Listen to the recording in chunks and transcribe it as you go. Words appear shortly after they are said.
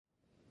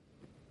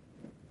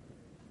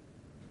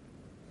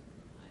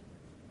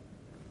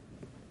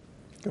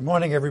Good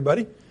morning,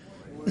 everybody.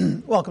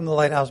 Welcome to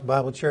Lighthouse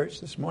Bible Church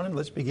this morning.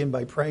 Let's begin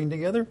by praying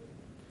together.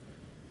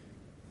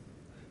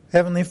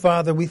 Heavenly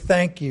Father, we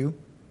thank you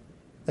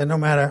that no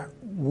matter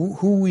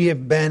who we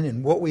have been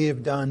and what we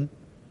have done,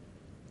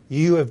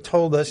 you have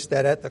told us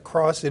that at the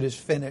cross it is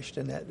finished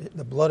and that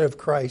the blood of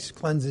Christ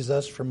cleanses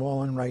us from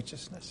all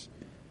unrighteousness.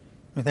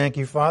 We thank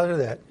you, Father,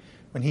 that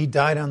when he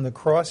died on the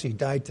cross, he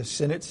died to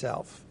sin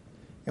itself.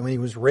 And when he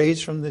was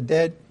raised from the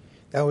dead,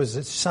 that was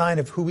a sign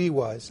of who he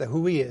was, that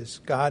who he is,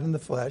 God in the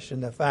flesh,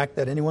 and the fact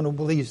that anyone who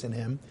believes in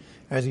him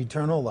has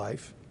eternal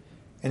life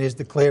and is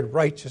declared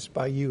righteous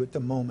by you at the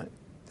moment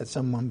that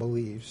someone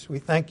believes. We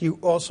thank you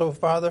also,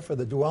 Father, for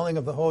the dwelling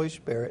of the Holy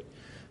Spirit,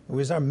 who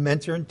is our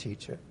mentor and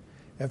teacher,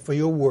 and for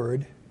your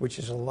word, which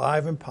is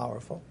alive and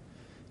powerful.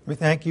 We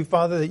thank you,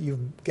 Father, that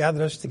you've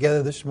gathered us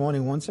together this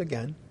morning once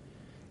again,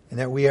 and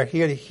that we are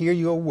here to hear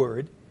your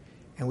word,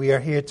 and we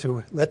are here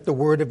to let the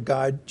word of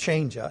God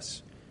change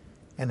us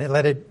and then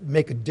let it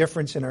make a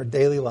difference in our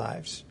daily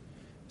lives.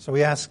 So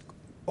we ask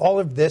all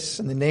of this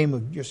in the name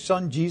of your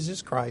Son,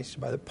 Jesus Christ.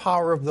 By the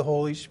power of the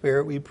Holy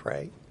Spirit, we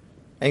pray.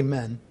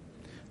 Amen.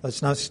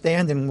 Let's now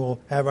stand and we'll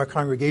have our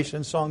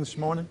congregation song this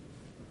morning.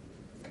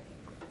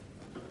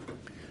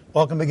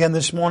 Welcome again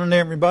this morning,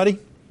 everybody.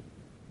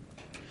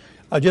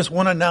 Just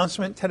one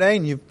announcement today,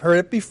 and you've heard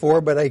it before,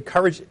 but I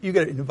encourage you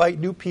to invite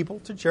new people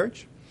to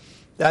church.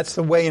 That's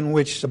the way in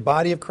which the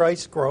body of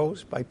Christ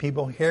grows, by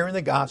people hearing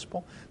the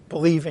gospel,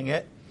 believing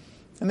it,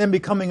 and then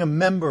becoming a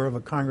member of a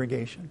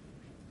congregation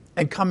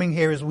and coming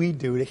here as we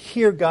do to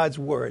hear God's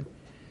word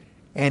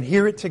and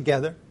hear it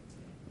together.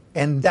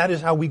 And that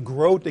is how we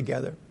grow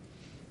together.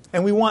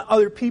 And we want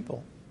other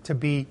people to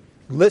be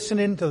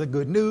listening to the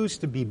good news,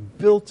 to be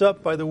built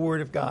up by the word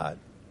of God.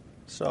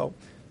 So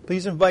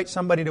please invite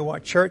somebody to our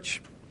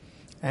church.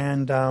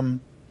 And All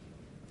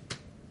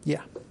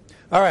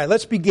right,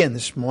 let's begin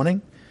this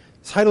morning.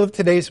 The title of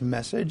today's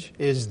message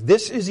is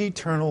This is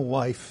Eternal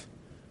Life,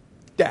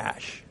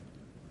 dash.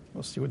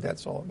 We'll see what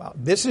that's all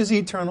about. This is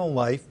Eternal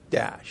Life,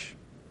 dash.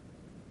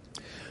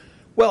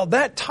 Well,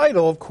 that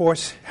title, of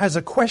course, has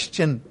a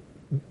question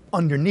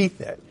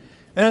underneath it.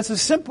 And it's a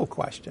simple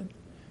question.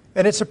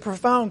 And it's a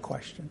profound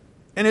question.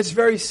 And it's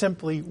very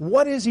simply,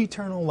 what is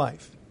eternal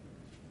life?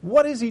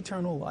 What is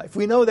eternal life?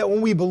 We know that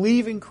when we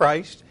believe in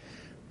Christ,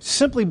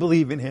 simply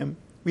believe in him,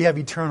 we have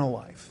eternal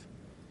life.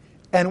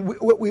 And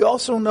we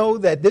also know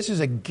that this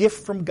is a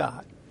gift from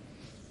God.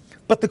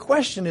 But the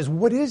question is,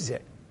 what is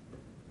it?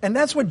 And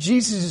that's what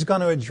Jesus is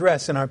going to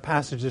address in our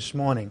passage this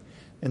morning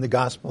in the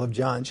Gospel of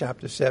John,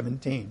 chapter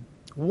 17.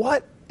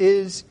 What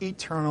is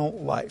eternal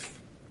life?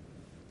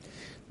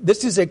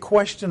 This is a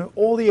question of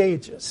all the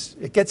ages.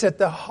 It gets at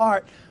the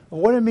heart of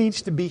what it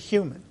means to be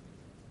human,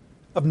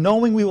 of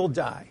knowing we will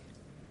die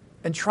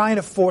and trying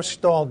to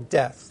forestall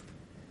death,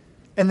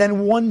 and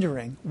then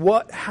wondering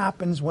what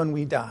happens when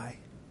we die.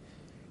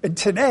 And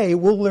today,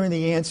 we'll learn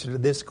the answer to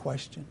this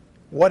question.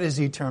 What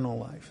is eternal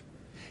life?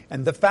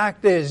 And the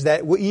fact is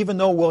that even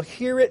though we'll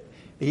hear it,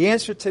 the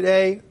answer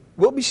today,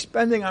 we'll be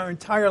spending our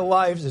entire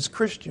lives as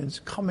Christians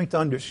coming to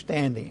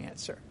understand the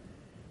answer.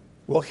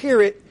 We'll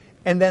hear it,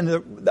 and then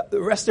the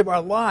rest of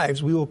our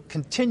lives, we will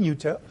continue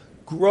to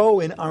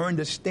grow in our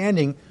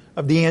understanding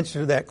of the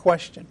answer to that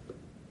question.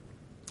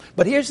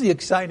 But here's the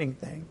exciting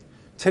thing.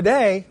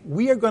 Today,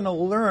 we are going to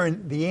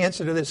learn the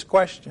answer to this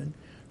question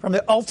from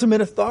the ultimate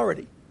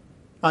authority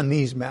on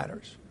these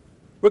matters.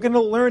 We're going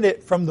to learn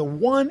it from the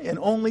one and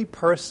only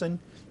person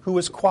who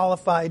is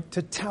qualified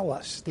to tell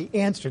us the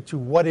answer to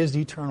what is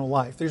eternal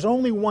life. There's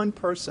only one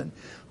person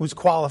who's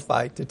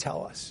qualified to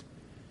tell us.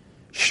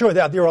 Sure,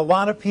 there are a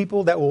lot of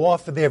people that will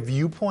offer their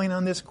viewpoint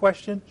on this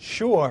question.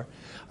 Sure,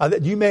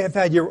 that you may have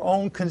had your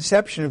own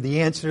conception of the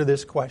answer to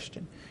this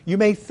question. You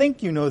may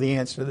think you know the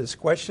answer to this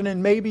question,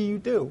 and maybe you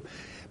do.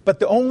 But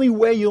the only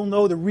way you'll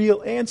know the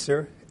real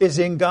answer is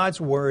in God's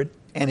Word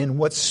and in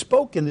what's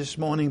spoken this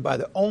morning by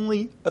the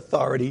only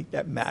authority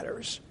that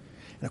matters.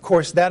 And of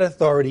course, that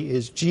authority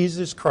is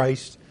Jesus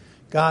Christ,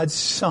 God's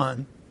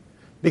Son,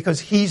 because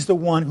he's the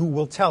one who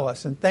will tell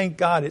us. And thank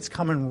God it's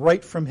coming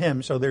right from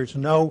him, so there's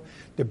no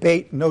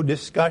debate, no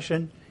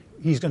discussion.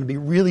 He's going to be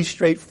really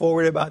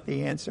straightforward about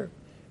the answer.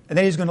 And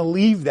then he's going to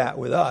leave that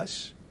with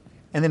us.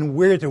 And then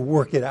we're to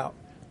work it out.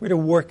 We're to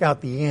work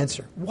out the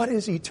answer. What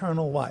is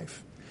eternal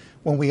life?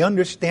 When we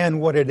understand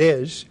what it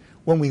is,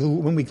 when we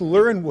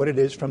learn what it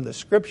is from the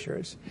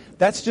Scriptures,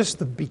 that's just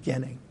the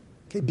beginning.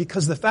 Okay?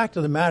 Because the fact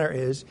of the matter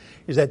is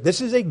that this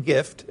is a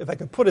gift, if I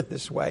could put it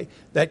this way,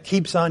 that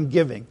keeps on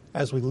giving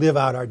as we live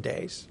out our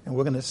days. And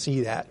we're going to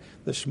see that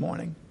this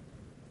morning.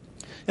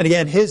 And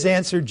again, his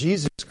answer,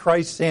 Jesus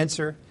Christ's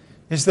answer,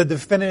 is the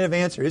definitive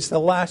answer. It's the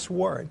last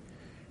word.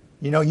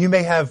 You know, you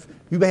may have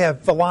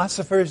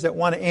philosophers that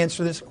want to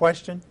answer this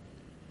question,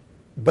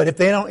 but if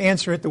they don't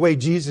answer it the way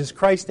Jesus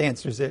Christ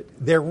answers it,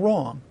 they're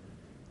wrong.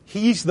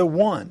 He's the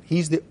one.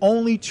 He's the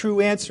only true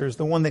answer, is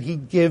the one that he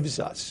gives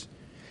us.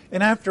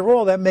 And after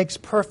all, that makes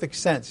perfect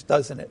sense,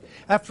 doesn't it?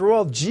 After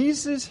all,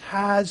 Jesus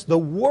has the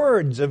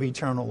words of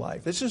eternal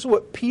life. This is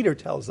what Peter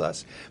tells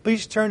us.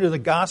 Please turn to the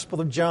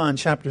Gospel of John,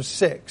 chapter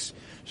 6,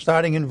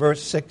 starting in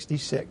verse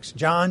 66.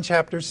 John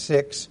chapter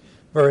 6,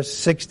 verse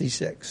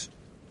 66.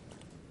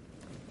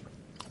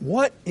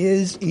 What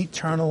is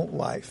eternal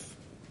life?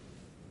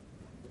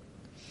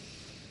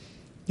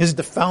 Is it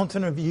the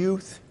fountain of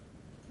youth?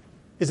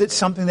 Is it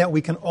something that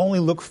we can only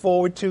look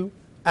forward to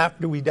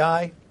after we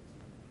die?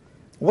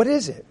 What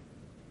is it?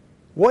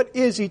 What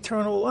is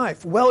eternal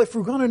life? Well, if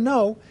we're going to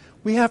know,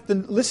 we have to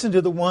listen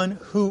to the one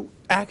who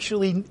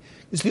actually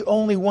is the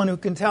only one who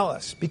can tell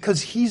us,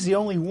 because he's the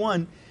only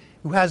one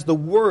who has the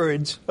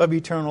words of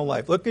eternal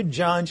life. Look at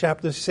John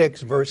chapter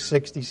 6, verse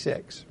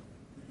 66.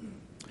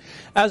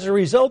 As a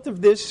result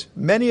of this,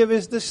 many of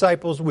his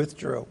disciples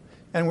withdrew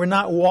and were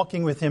not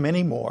walking with him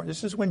anymore.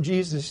 This is when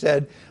Jesus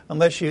said,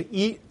 unless you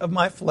eat of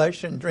my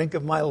flesh and drink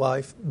of my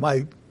life,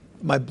 my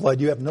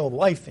blood, you have no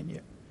life in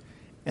you.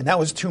 And that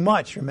was too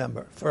much,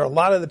 remember, for a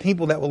lot of the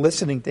people that were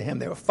listening to him.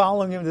 They were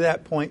following him to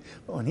that point.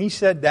 But when he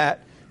said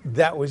that,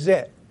 that was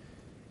it.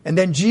 And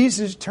then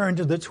Jesus turned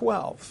to the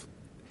 12.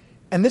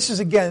 And this is,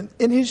 again,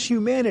 in his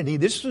humanity,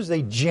 this was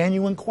a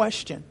genuine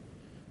question.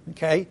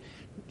 Okay?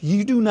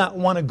 You do not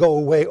want to go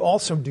away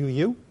also, do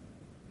you?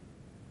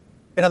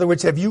 In other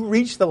words, have you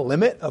reached the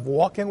limit of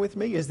walking with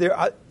me? Is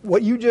there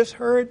what you just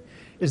heard?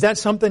 Is that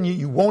something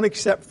you won't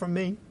accept from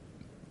me?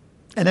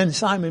 And then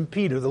Simon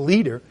Peter, the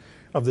leader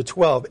of the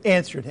 12,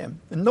 answered him.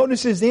 And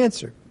notice his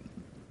answer.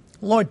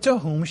 Lord, to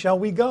whom shall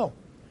we go?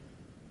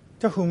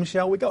 To whom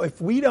shall we go? If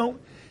we don't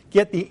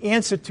get the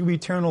answer to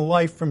eternal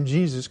life from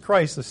Jesus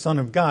Christ, the Son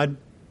of God,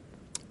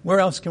 where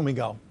else can we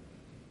go?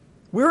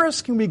 Where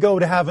else can we go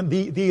to have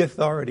the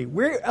authority?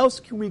 Where else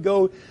can we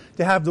go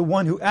to have the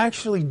one who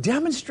actually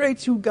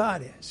demonstrates who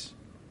God is?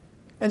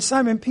 And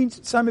Simon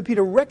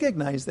Peter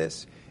recognized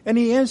this. And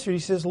he answered, he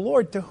says,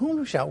 Lord, to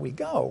whom shall we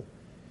go?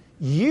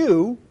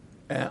 You,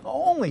 and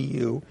only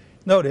you,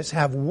 notice,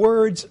 have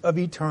words of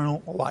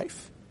eternal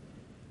life.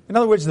 In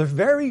other words, the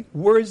very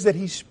words that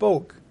he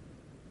spoke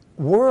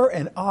were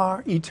and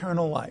are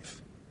eternal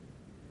life.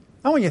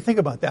 I want you to think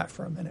about that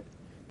for a minute.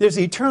 There's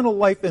eternal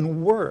life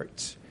in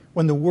words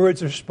when the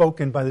words are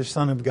spoken by the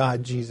Son of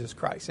God, Jesus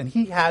Christ. And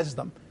he has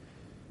them.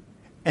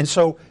 And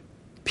so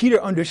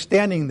Peter,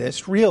 understanding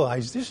this,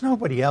 realized there's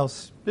nobody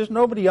else. There's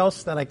nobody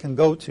else that I can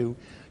go to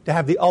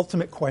have the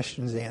ultimate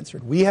questions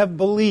answered. We have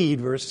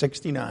believed, verse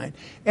 69,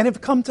 and have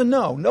come to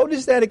know.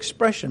 Notice that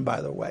expression,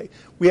 by the way.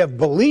 We have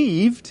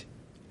believed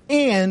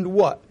and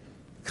what?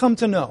 Come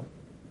to know.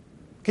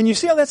 Can you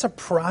see how that's a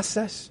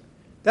process?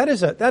 That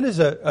is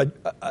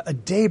a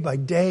day by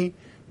day,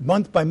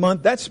 month by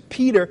month. That's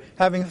Peter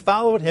having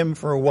followed him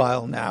for a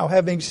while now,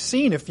 having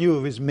seen a few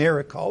of his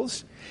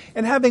miracles,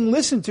 and having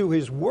listened to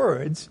his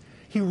words,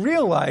 he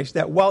realized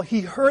that while he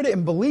heard it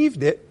and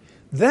believed it,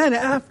 then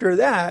after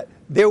that,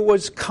 there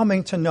was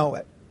coming to know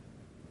it.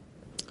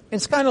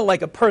 It's kind of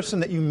like a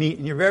person that you meet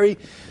and you're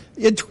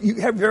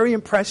very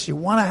impressed. You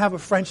want to have a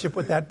friendship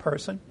with that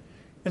person.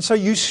 And so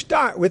you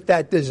start with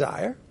that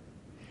desire.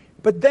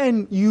 But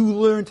then you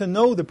learn to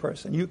know the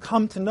person. You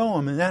come to know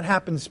them. And that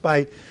happens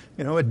by,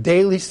 a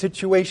daily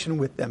situation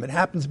with them. It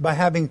happens by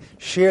having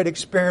shared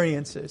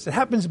experiences. It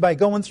happens by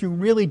going through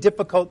really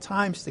difficult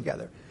times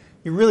together.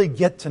 You really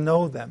get to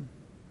know them.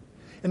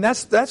 And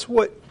that's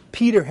what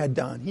Peter had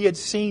done. He had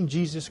seen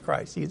Jesus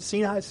Christ. He had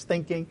seen his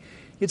thinking.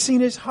 He had seen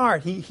his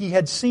heart. He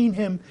had seen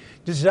him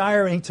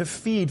desiring to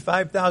feed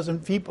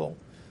 5,000 people.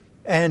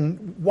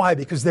 And why?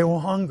 Because they were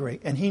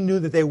hungry. And he knew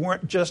that they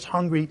weren't just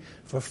hungry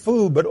for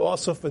food, but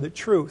also for the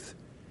truth.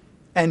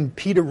 And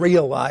Peter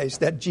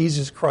realized that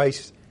Jesus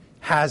Christ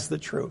has the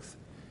truth.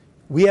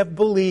 We have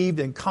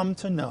believed and come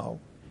to know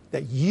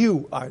that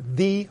you are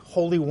the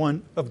Holy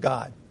One of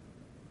God.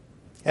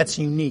 That's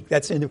unique.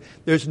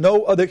 There's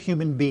no other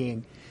human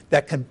being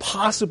that can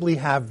possibly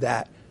have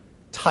that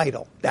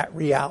title, that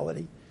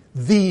reality,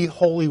 the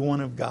Holy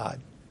One of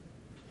God.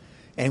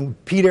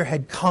 And Peter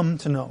had come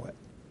to know it.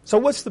 So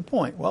what's the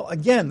point? Well,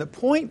 again, the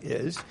point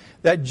is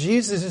that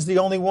Jesus is the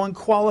only one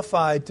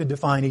qualified to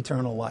define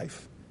eternal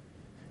life.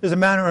 As a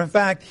matter of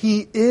fact,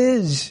 he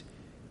is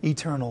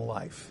eternal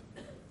life.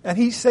 And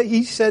he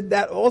said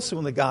that also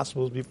in the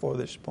Gospels before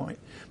this point.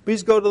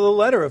 Please go to the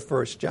letter of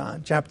 1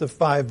 John, chapter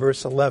 5,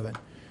 verse 11.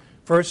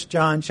 1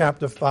 John,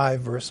 chapter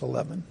 5, verse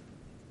 11.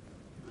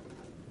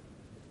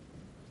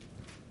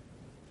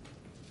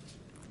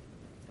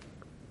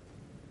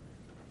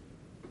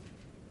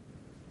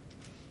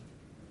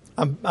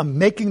 I'm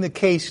making the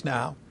case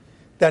now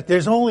that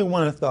there's only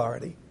one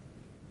authority.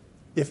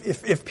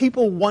 If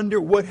people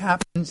wonder what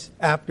happens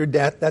after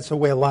death, that's the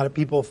way a lot of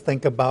people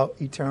think about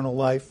eternal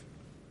life.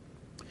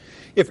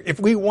 If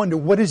we wonder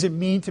what does it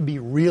mean to be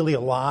really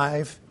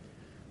alive,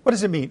 what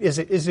does it mean? Is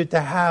it to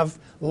have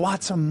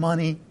lots of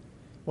money?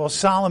 Well,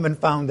 Solomon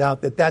found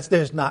out that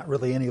there's not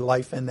really any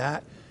life in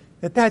that.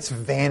 That's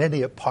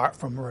vanity apart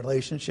from a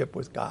relationship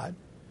with God,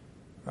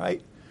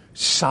 right?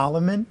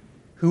 Solomon,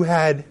 who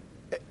had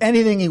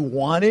anything he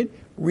wanted,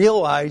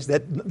 realized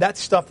that that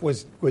stuff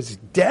was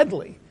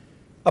deadly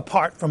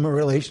apart from a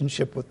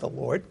relationship with the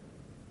Lord.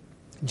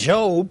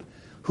 Job,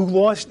 who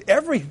lost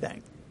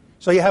everything.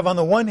 So you have on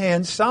the one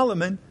hand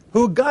Solomon,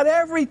 who got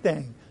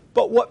everything.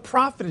 But what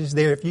profit is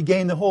there if you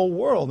gain the whole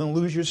world and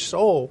lose your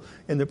soul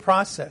in the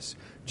process?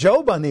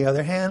 Job, on the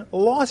other hand,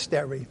 lost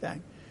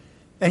everything.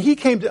 And he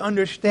came to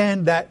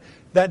understand that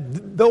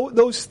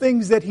those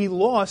things that he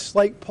lost,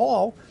 like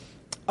Paul,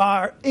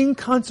 are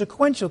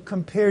inconsequential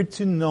compared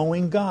to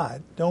knowing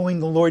God, knowing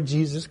the Lord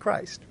Jesus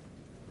Christ.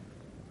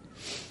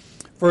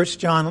 1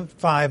 John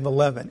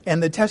 5:11.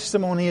 And the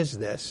testimony is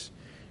this,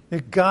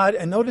 that God,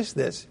 and notice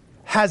this,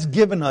 has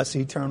given us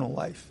eternal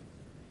life.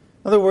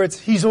 In other words,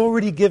 he's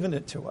already given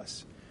it to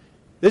us.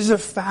 This is a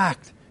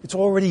fact. It's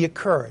already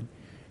occurred.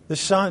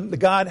 The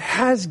God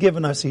has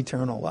given us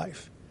eternal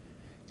life.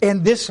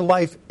 And this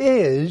life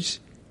is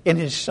in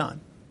his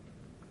Son.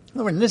 In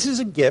other words, this is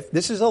a gift.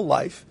 This is a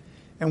life.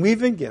 And we've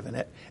been given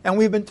it. And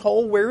we've been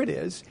told where it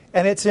is.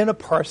 And it's in a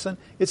person.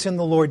 It's in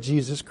the Lord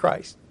Jesus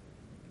Christ.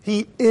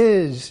 He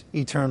is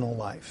eternal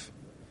life.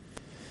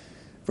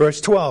 Verse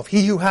 12.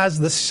 He who has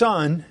the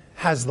Son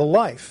has the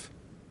life.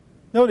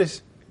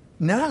 Notice,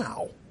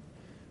 now.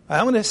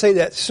 I'm going to say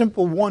that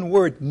simple one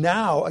word,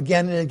 now,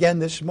 again and again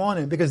this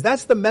morning, because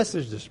that's the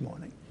message this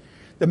morning.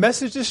 The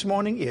message this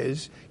morning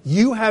is,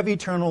 you have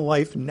eternal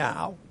life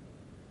now.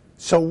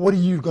 So what are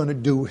you going to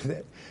do with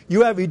it?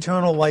 You have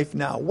eternal life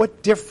now.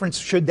 What difference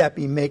should that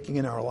be making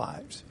in our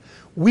lives?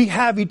 We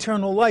have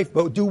eternal life,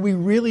 but do we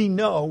really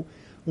know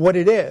what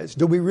it is?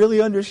 Do we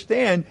really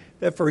understand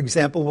that, for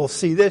example, we'll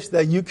see this,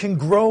 that you can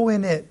grow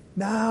in it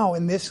now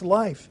in this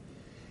life?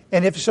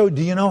 And if so,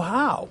 do you know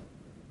how?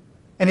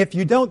 And if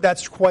you don't,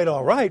 that's quite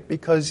all right,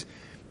 because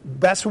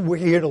that's what we're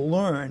here to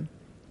learn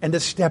and to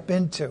step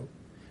into.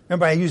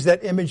 Remember, I used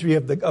that imagery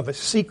of a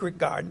secret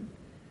garden.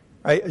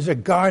 Right? It's a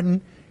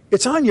garden.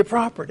 It's on your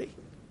property.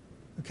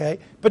 Okay?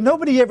 But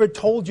nobody ever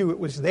told you it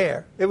was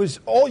there. It was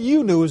all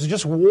you knew was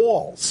just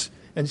walls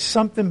and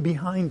something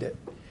behind it.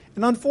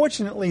 And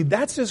unfortunately,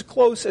 that's as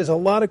close as a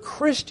lot of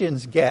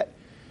Christians get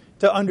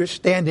to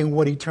understanding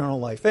what eternal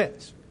life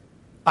is.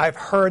 I've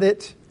heard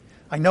it.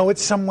 I know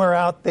it's somewhere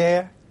out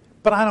there.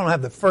 But I don't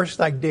have the first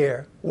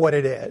idea what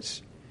it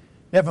is.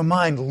 Never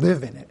mind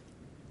living it,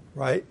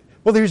 right?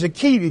 Well, there's a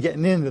key to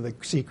getting into the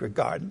secret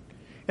garden.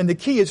 And the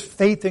key is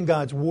faith in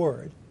God's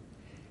Word.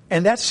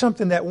 And that's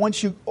something that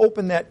once you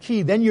open that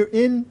key, then you're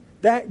in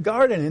that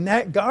garden. And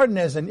that garden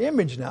as an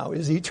image now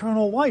is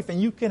eternal life.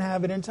 And you can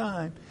have it in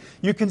time.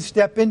 You can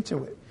step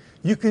into it.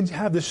 You can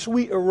have the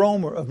sweet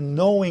aroma of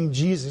knowing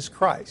Jesus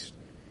Christ.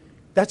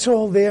 That's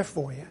all there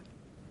for you.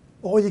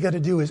 All you got to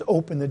do is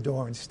open the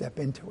door and step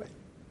into it.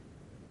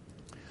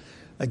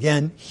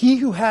 Again, he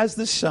who has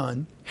the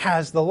Son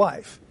has the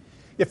life.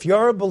 If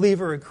you're a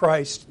believer in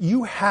Christ,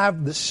 you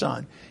have the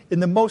Son in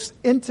the most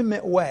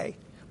intimate way.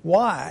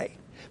 Why?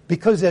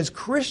 Because as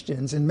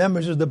Christians and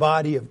members of the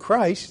body of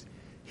Christ,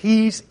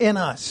 he's in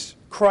us.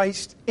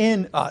 Christ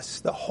in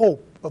us, the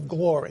hope of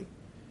glory.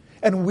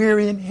 And we're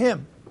in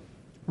him.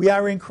 We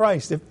are in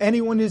Christ. If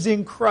anyone is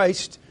in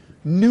Christ,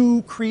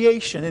 new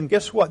creation. And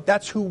guess what?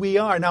 That's who we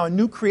are. Now, a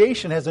new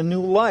creation has a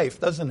new life,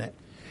 doesn't it?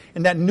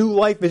 And that new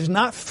life is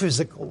not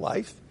physical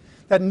life.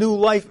 That new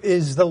life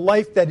is the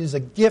life that is a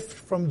gift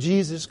from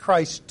Jesus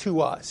Christ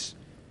to us.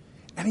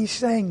 And he's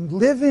saying,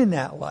 live in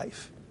that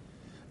life.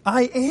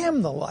 I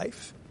am the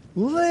life.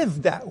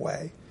 Live that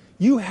way.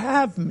 You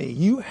have me.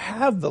 You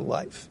have the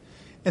life.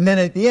 And then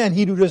at the end,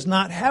 he who does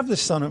not have the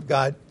Son of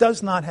God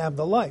does not have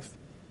the life.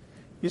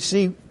 You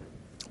see,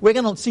 we're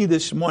going to see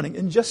this morning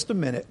in just a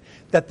minute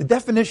that the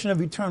definition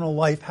of eternal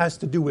life has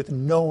to do with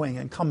knowing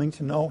and coming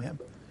to know him.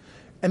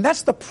 And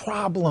that's the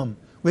problem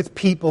with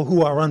people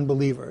who are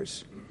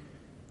unbelievers.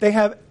 They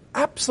have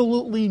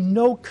absolutely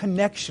no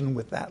connection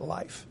with that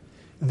life.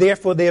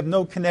 Therefore, they have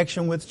no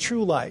connection with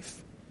true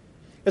life.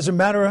 As a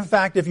matter of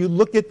fact, if you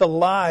look at the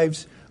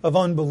lives of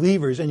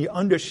unbelievers and you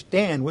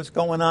understand what's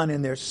going on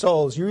in their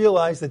souls, you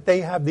realize that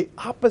they have the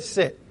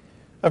opposite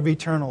of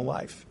eternal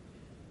life.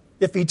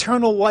 If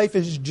eternal life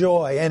is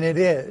joy, and it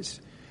is,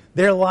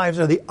 their lives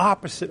are the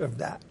opposite of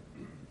that.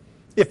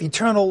 If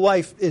eternal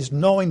life is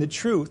knowing the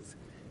truth,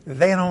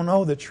 they don't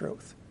know the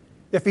truth.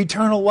 If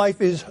eternal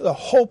life is the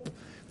hope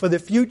for the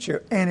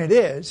future, and it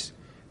is,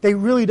 they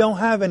really don't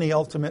have any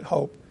ultimate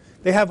hope.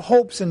 They have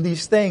hopes in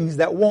these things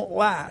that won't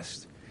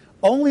last.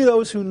 Only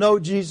those who know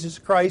Jesus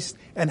Christ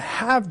and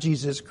have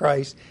Jesus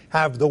Christ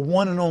have the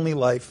one and only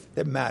life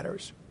that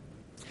matters.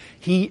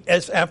 He,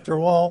 as after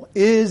all,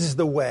 is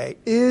the way,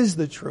 is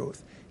the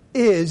truth,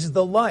 is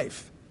the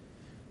life.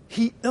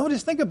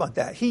 Notice, think about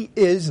that. He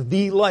is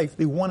the life,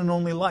 the one and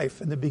only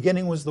life. In the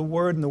beginning was the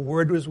Word, and the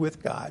Word was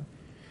with God.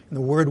 And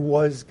the Word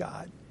was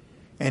God.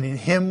 And in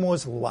Him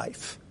was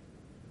life.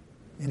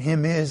 In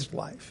Him is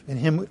life. In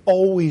Him will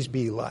always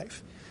be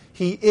life.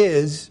 He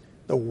is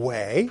the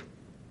way.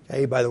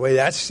 Okay, by the way,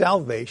 that's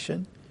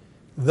salvation.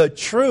 The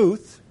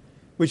truth,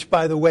 which,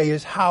 by the way,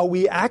 is how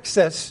we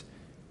access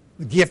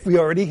the gift we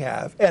already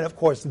have. And, of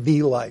course,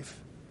 the life.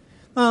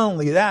 Not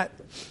only that,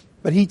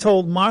 but He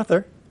told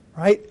Martha,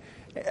 right?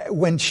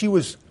 when she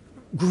was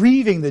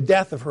grieving the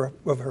death of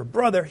her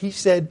brother, he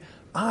said,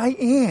 I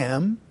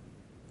am.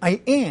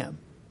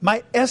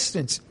 My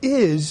essence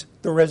is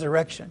the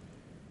resurrection.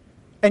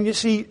 And you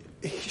see,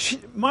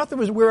 Martha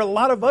was where a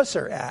lot of us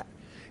are at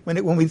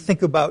when we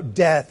think about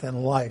death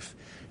and life.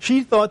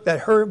 She thought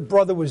that her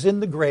brother was in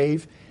the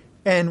grave,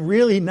 and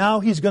really now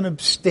he's going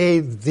to stay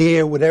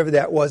there, whatever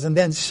that was, and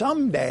then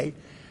someday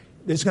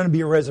there's going to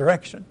be a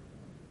resurrection.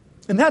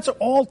 And that's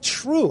all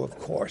true, of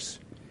course.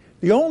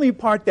 The only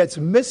part that's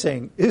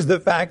missing is the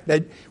fact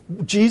that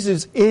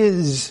Jesus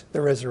is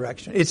the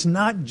resurrection. It's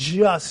not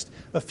just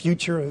a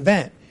future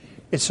event.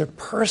 It's a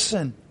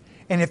person.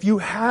 And if you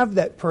have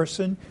that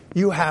person,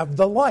 you have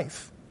the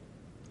life.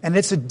 And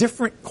it's a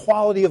different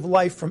quality of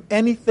life from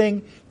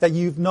anything that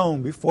you've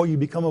known before you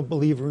become a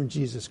believer in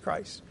Jesus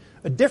Christ.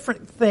 A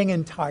different thing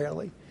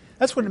entirely.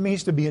 That's what it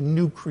means to be a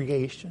new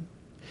creation.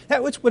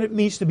 That's what it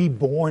means to be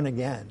born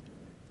again.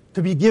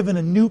 To be given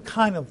a new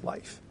kind of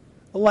life.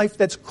 A life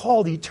that's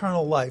called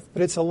eternal life,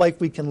 but it's a life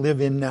we can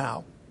live in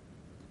now.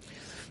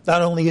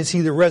 Not only is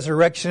he the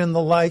resurrection and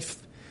the life,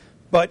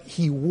 but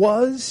he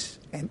was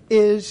and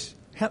is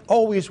and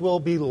always will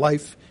be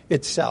life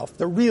itself,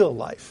 the real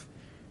life.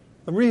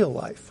 The real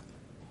life.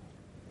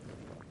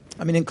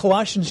 I mean, in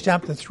Colossians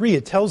chapter 3,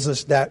 it tells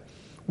us that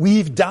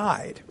we've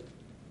died.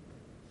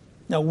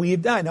 Now,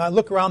 we've died. Now, I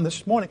look around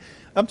this morning.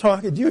 I'm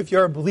talking to you. If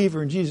you're a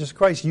believer in Jesus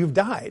Christ, you've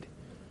died.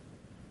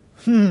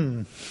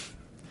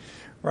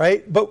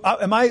 Right? But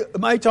am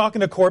I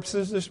talking to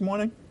corpses this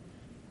morning?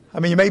 I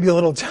mean, you may be a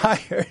little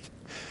tired.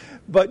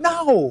 But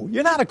no,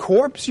 you're not a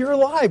corpse. You're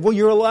alive. Well,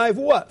 you're alive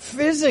what?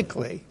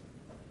 Physically.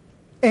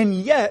 And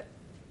yet,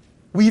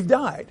 we've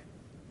died.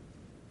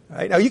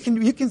 Right? Now, you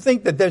can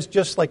think that there's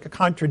just like a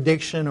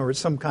contradiction or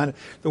some kind of,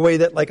 the way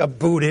that like a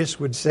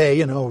Buddhist would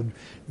say,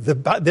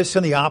 this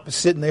and the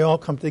opposite, and they all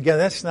come together.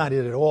 That's not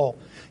it at all.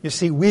 You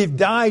see, we've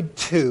died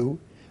to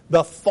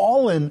the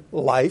fallen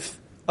life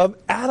of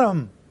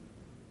Adam.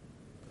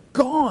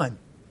 Gone.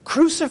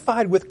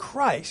 Crucified with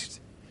Christ.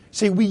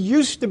 See, we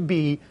used to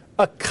be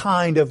a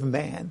kind of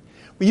man.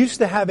 We used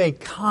to have a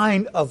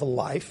kind of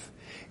life.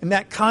 And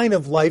that kind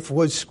of life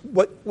was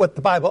what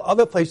the Bible,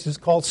 other places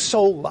call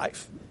soul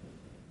life.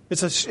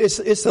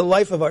 It's the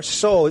life of our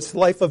soul. It's the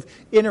life of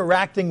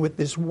interacting with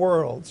this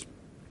world.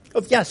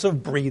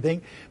 Of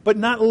breathing, but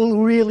not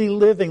really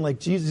living like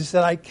Jesus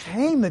said, I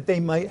came that they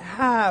might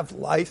have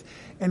life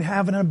and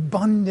have an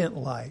abundant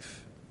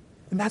life.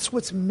 And that's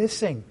what's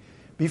missing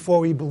before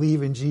we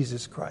believe in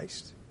Jesus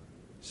Christ.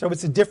 So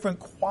it's a different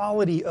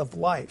quality of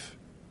life.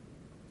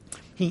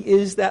 He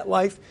is that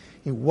life,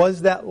 he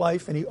was that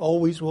life, and he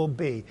always will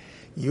be.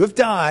 You have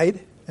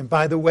died, and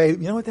by the way, you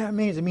know what that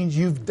means? It means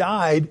you've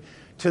died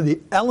to the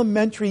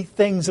elementary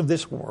things of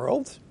this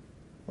world,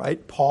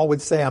 right? Paul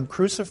would say, I'm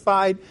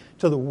crucified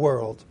to the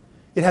world.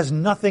 It has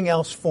nothing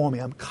else for me.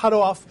 I'm cut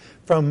off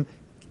from,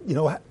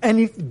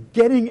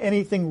 getting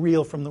anything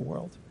real from the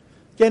world,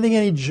 getting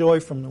any joy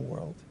from the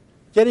world,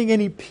 getting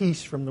any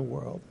peace from the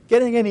world,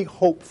 getting any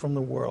hope from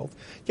the world,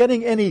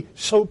 getting any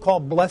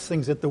so-called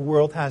blessings that the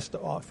world has to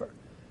offer.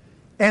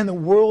 And the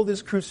world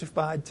is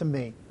crucified to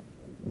me.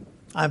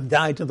 I've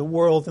died to the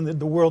world, and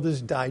the world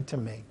has died to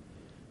me.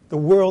 The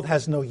world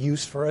has no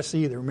use for us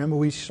either. Remember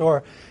we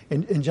saw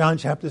in John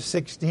chapter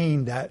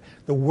 16 that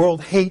the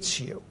world hates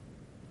you.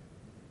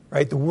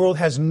 Right? The world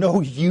has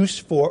no use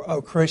for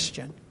a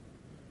Christian.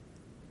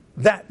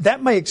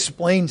 That may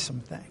explain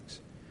some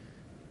things.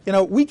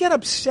 We get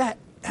upset,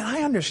 and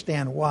I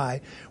understand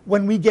why,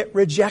 when we get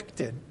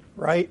rejected,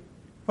 right?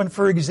 When,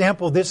 for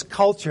example, this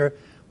culture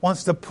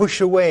wants to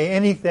push away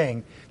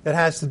anything that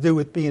has to do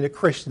with being a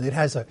Christian. It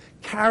has a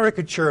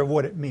caricature of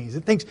what it means.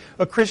 It thinks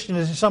a Christian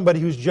is somebody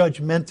who's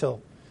judgmental,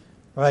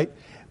 right?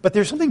 But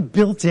there's something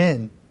built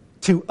in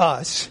to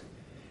us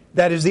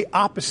that is the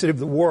opposite of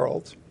the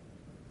world.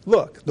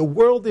 Look, the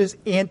world is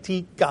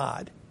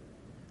anti-God.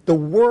 The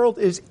world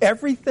is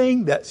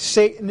everything that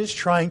Satan is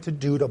trying to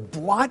do to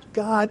blot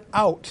God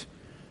out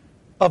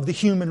of the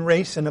human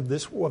race and of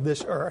this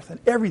earth and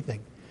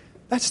everything.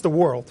 That's the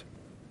world.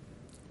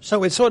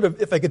 So it's sort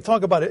of, if I could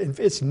talk about it,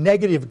 it's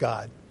negative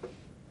God.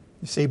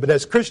 You see, but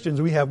as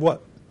Christians, we have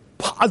what?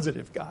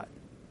 Positive God.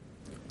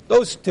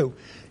 Those two,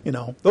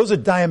 those are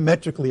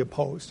diametrically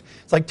opposed.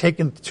 It's like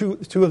taking two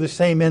of the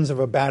same ends of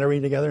a battery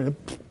together. And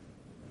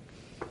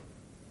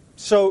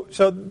so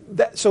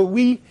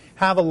we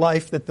have a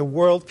life that the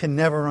world can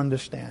never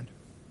understand.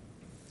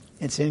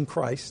 It's in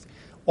Christ,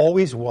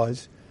 always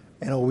was,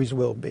 and always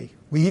will be.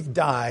 We've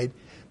died,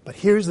 but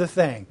here's the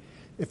thing.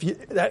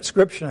 That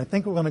scripture, I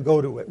think we're going to go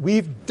to it.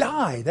 We've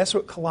died. That's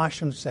what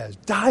Colossians says.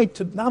 Died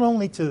to not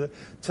only to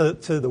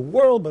the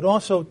world, but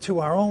also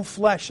to our own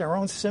flesh, our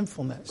own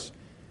sinfulness.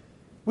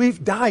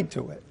 We've died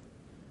to it.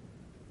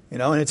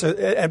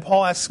 And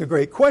Paul asks a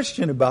great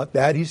question about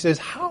that. He says,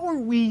 how are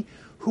we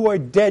who are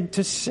dead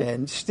to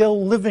sin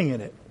still living in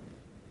it?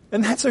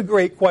 And that's a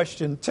great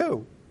question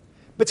too.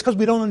 But it's because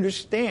we don't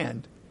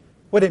understand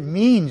what it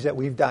means that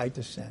we've died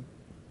to sin.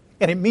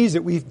 And it means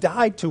that we've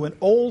died to an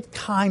old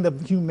kind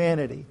of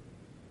humanity.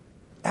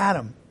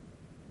 Adam.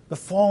 The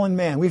fallen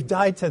man. We've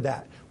died to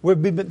that.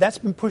 That's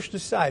been pushed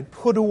aside.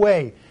 Put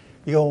away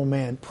the old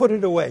man. Put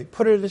it away.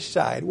 Put it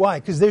aside.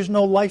 Why? Because there's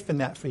no life in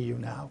that for you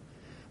now.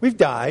 We've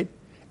died,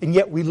 and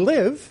yet we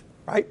live,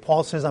 right?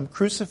 Paul says, I'm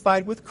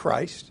crucified with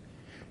Christ.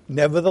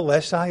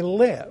 Nevertheless, I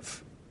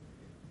live.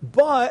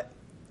 But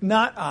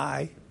not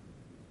I,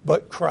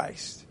 but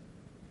Christ.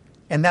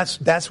 And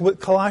that's what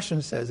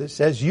Colossians says. It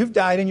says, you've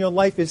died and your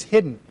life is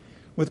hidden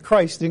with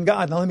Christ in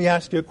God. Now let me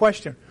ask you a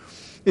question.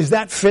 Is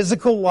that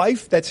physical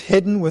life that's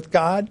hidden with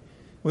God,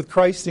 with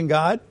Christ in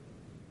God?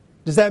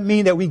 Does that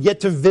mean that we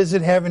get to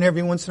visit heaven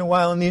every once in a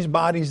while in these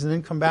bodies and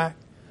then come back?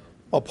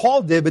 Well,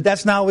 Paul did, but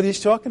that's not what he's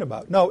talking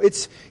about. No,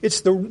 it's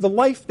the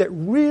life that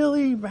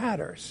really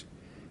matters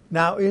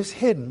now is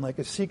hidden like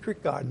a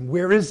secret garden.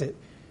 Where is it?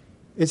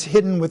 It's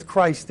hidden with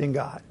Christ in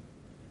God.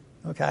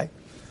 Okay?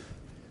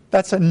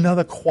 That's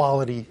another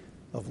quality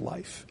of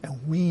life,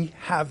 and we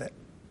have it.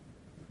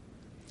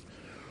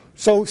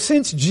 So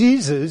since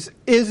Jesus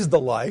is the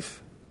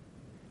life,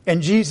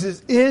 and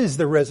Jesus is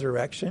the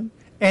resurrection,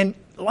 and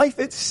life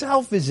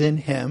itself is in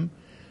him,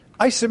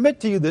 I submit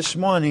to you this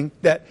morning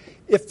that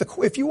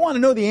if you want to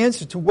know the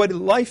answer to what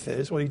life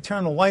is, what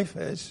eternal life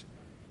is,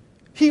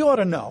 he ought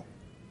to know.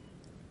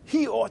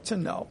 He ought to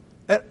know.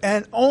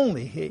 And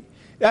only he.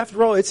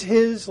 After all, it's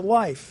his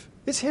life.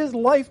 It's his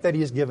life that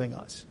he is giving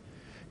us.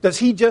 Does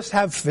he just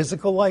have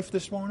physical life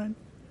this morning?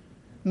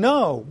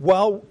 No.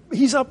 Well,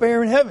 he's up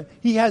there in heaven.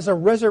 He has a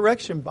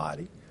resurrection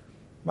body,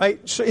 right?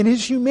 So in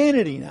his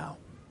humanity now,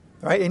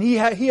 right? And he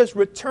has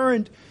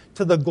returned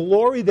to the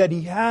glory that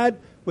he had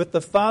with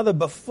the Father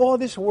before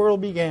this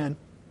world began.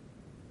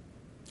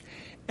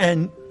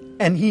 And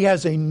he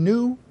has a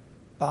new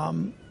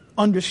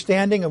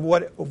understanding of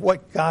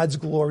what God's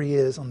glory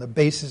is on the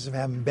basis of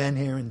having been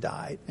here and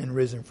died and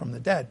risen from the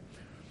dead.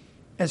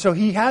 And so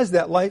he has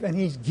that life, and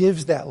he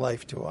gives that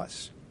life to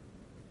us.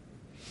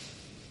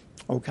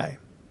 Okay.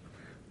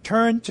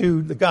 Turn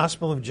to the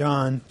Gospel of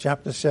John,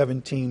 chapter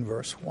 17,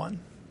 verse 1.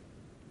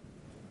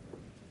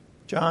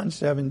 John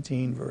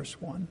 17, verse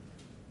 1.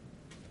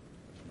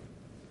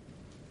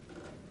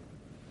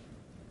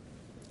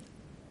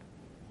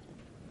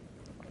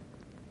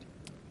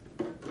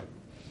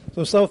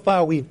 So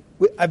far,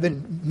 I've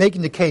been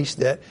making the case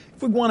that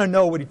if we want to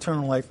know what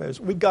eternal life is,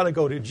 we've got to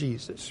go to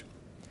Jesus.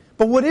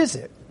 But what is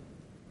it?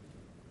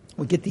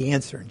 We get the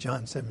answer in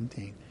John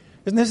 17.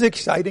 Isn't this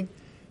exciting?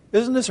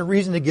 Isn't this a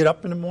reason to get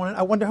up in the morning?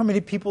 I wonder how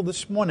many people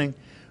this morning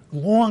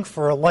long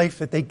for a life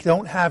that they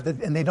don't have,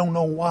 and they don't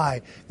know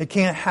why. They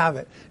can't have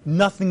it.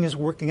 Nothing is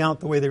working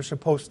out the way they're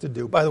supposed to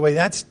do. By the way,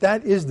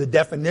 that is the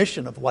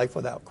definition of life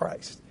without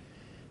Christ.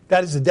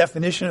 That is the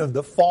definition of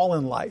the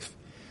fallen life.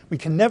 We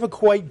can never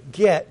quite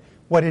get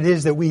what it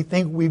is that we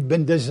think we've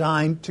been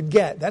designed to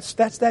get. That's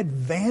that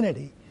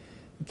vanity.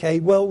 Okay,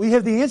 well, we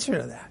have the answer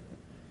to that.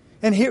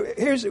 And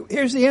here's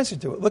the answer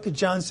to it. Look at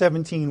John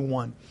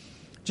 17:1.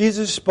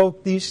 Jesus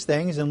spoke these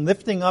things, and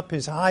lifting up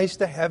his eyes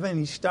to heaven,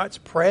 he starts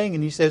praying,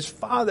 and he says,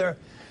 Father,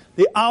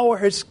 the hour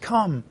has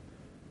come.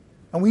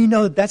 And we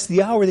know that that's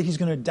the hour that he's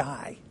going to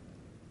die.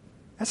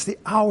 That's the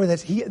hour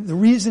the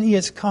reason he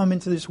has come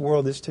into this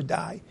world is to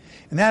die.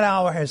 And that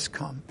hour has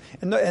come.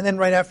 And then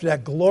right after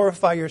that,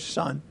 glorify your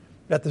Son,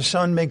 that the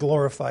Son may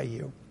glorify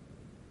you.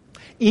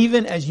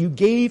 Even as you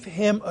gave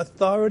him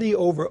authority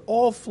over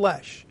all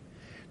flesh,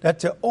 that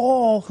to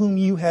all whom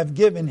you have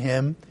given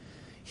him,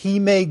 he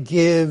may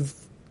give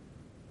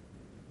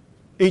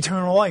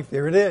eternal life.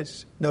 There it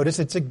is. Notice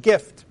it's a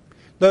gift.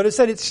 Notice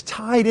that it's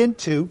tied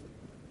into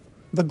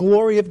the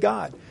glory of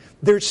God.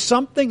 There's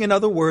something, in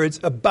other words,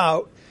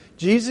 about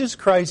Jesus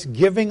Christ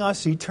giving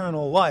us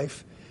eternal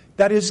life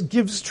that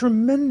gives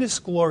tremendous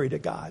glory to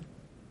God.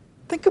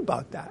 Think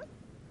about that.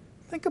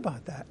 Think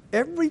about that.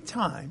 Every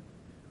time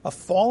a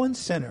fallen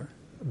sinner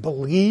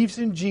believes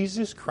in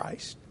Jesus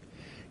Christ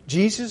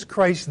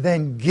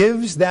then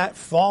gives that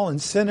fallen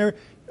sinner,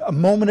 a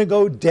moment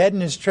ago dead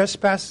in his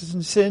trespasses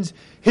and sins,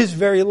 his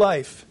very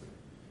life.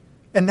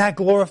 And that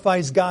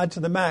glorifies God to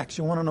the max.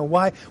 You want to know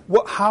why?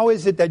 How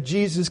is it that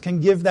Jesus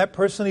can give that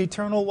person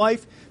eternal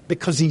life?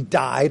 Because he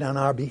died on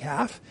our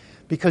behalf.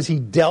 Because he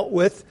dealt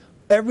with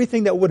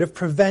everything that would have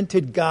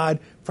prevented God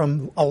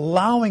from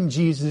allowing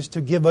Jesus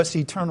to give us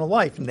eternal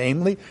life.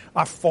 Namely,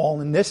 our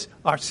fallenness,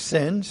 our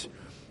sins,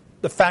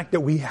 the fact that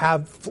we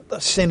have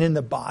sin in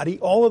the body.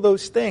 All of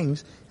those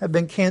things have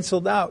been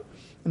canceled out.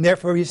 And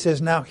therefore he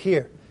says, now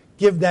here,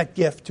 give that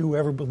gift to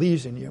whoever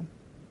believes in you.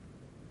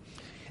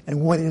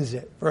 And what is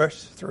it?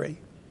 Verse 3.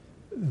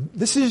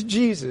 This is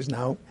Jesus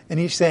now, and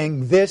he's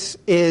saying, this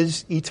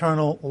is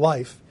eternal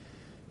life.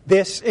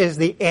 This is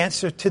the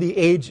answer to the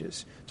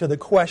ages, to the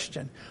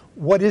question,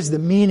 what is the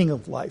meaning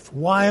of life?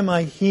 Why am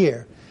I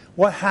here?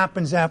 What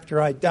happens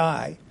after I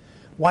die?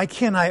 Why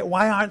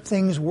aren't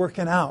things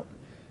working out?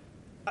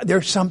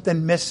 There's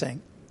something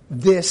missing.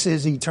 This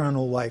is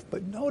eternal life.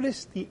 But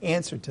notice the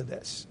answer to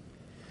this.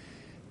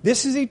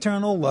 This is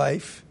eternal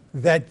life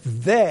that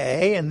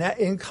they, and that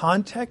in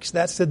context,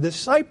 that's the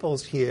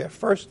disciples here,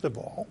 first of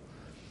all,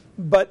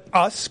 but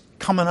us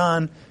coming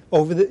on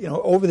over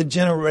the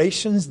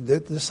generations, the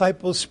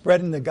disciples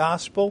spreading the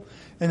gospel,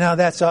 and now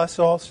that's us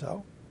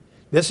also.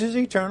 This is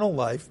eternal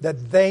life,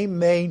 that they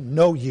may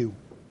know you,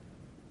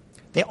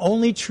 the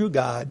only true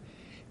God,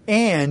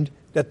 and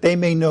that they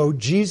may know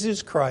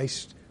Jesus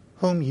Christ,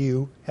 whom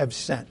you have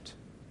sent.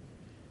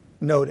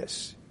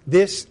 Notice,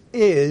 this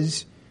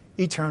is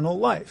eternal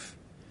life.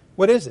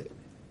 What is it?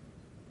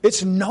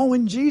 It's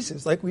knowing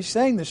Jesus, like we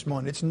sang this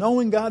morning. It's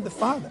knowing God the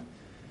Father.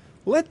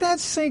 Let that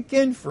sink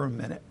in for a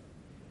minute.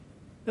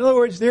 In other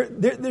words,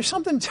 there's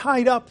something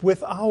tied up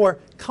with our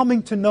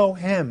coming to know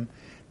Him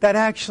that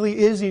actually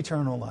is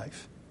eternal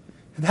life.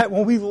 That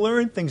when we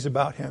learn things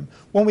about Him,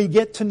 when we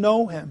get to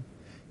know Him,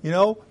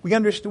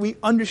 we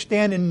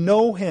understand and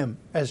know Him,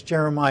 as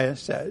Jeremiah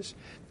says,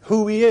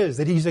 who He is,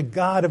 that He's a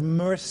God of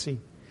mercy.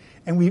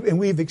 And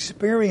we've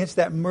experienced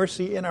that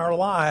mercy in our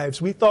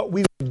lives. We thought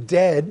we were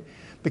dead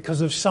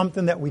because of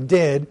something that we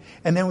did,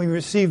 and then we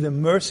received the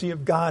mercy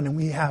of God, and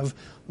we have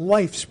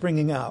life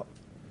springing out.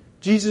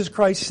 Jesus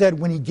Christ said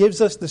when He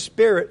gives us the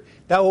Spirit,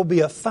 that will be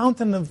a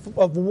fountain of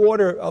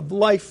water, of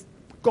life,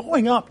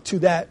 going up to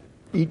that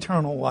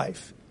eternal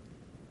life.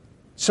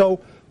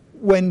 So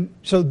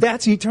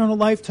that's eternal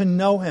life, to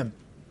know Him.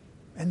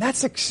 And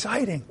that's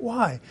exciting.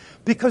 Why?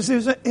 Because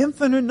there's an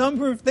infinite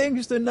number of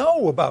things to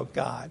know about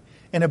God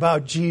and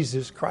about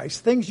Jesus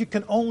Christ. Things you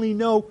can only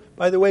know,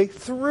 by the way,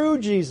 through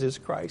Jesus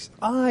Christ.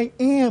 I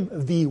am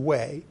the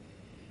way.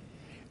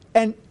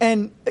 And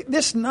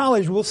this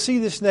knowledge, we'll see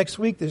this next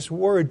week, this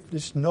word,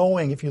 this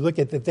knowing, if you look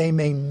at that they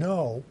may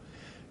know.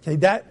 Okay,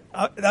 that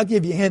I'll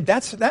give you a hint.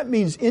 That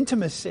means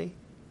intimacy.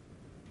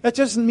 That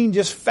doesn't mean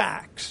just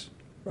facts,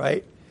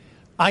 right?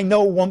 I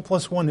know 1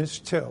 + 1 is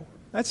 2.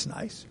 That's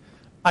nice.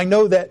 I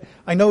know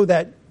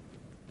that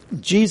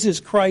Jesus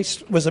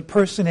Christ was a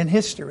person in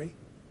history.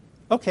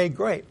 Okay,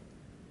 great.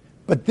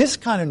 But this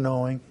kind of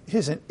knowing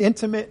is an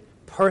intimate,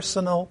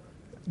 personal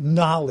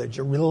knowledge,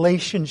 a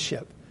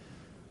relationship,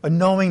 a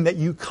knowing that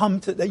you come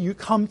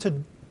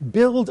to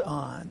build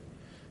on.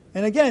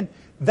 And again,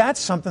 that's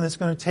something that's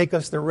going to take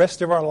us the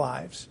rest of our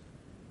lives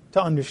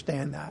to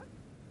understand that.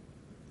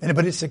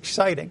 But it's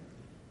exciting.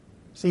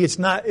 See, it's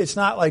not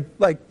like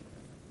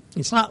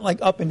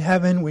up in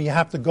heaven where you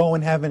have to go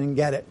in heaven and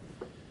get it.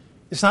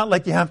 It's not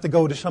like you have to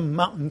go to some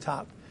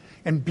mountaintop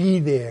and be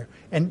there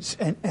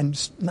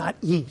and not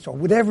eat or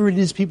whatever it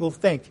is people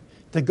think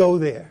to go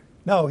there.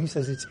 No, He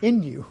says it's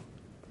in you.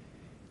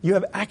 You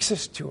have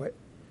access to it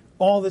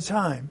all the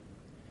time,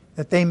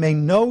 that they may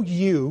know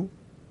you,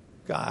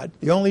 God,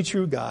 the only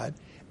true God,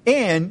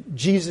 and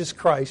Jesus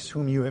Christ,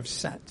 whom you have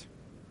sent.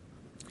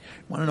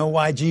 Want to know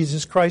why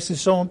Jesus Christ is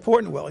so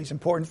important? Well, He's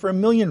important for a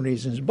million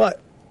reasons, but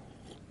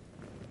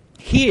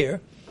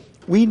here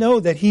we know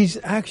that He's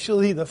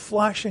actually the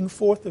flashing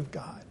forth of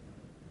God.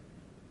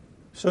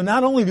 So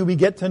not only do we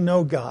get to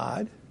know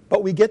God,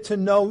 but we get to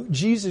know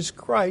Jesus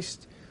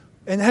Christ,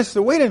 and that's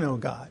the way to know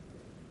God.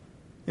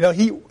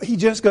 He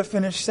just got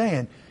finished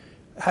saying,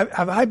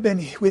 have I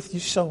been with you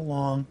so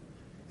long,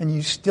 and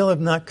you still have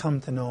not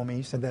come to know me?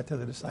 He said that to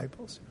the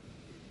disciples.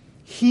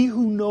 He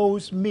who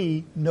knows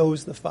me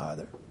knows the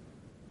Father.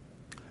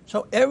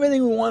 So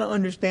everything we want to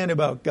understand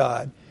about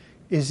God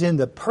is in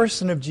the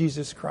person of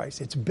Jesus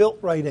Christ. It's built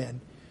right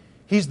in.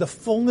 He's the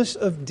fullness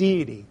of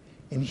deity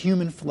in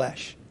human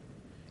flesh.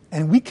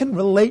 And we can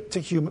relate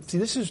to human. See,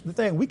 this is the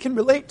thing. We can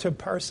relate to a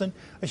person,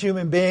 a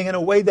human being, in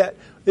a way that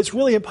it's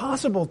really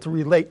impossible to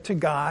relate to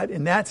God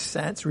in that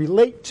sense.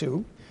 Relate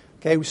to.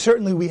 Okay,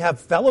 certainly we have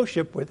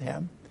fellowship with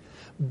Him.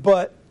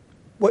 But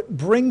what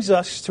brings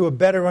us to a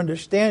better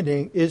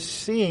understanding is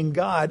seeing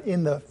God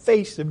in the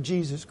face of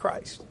Jesus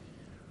Christ.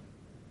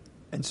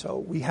 And so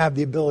we have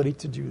the ability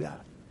to do that.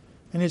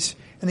 And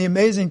the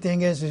amazing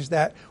thing is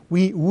that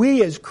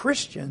we as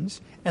Christians,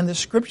 and the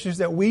scriptures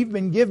that we've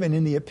been given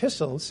in the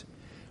epistles,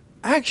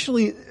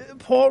 actually,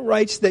 Paul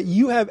writes that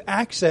you have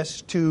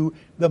access to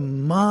the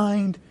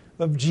mind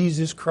of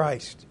Jesus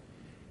Christ.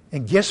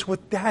 And guess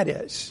what that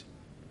is?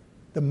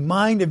 The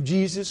mind of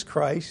Jesus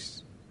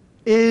Christ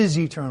is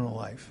eternal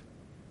life.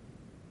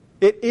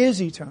 It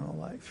is eternal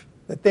life.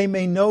 That they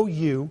may know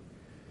you,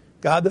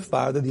 God the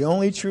Father, the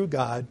only true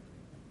God,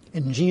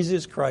 and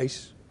Jesus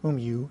Christ, whom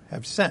you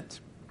have sent.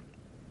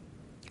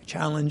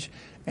 Challenge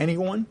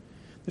anyone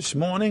this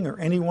morning, or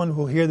anyone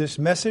who will hear this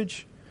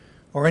message,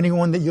 or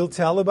anyone that you'll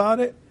tell about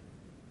it.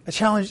 I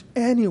challenge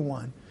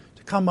anyone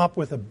to come up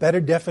with a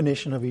better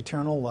definition of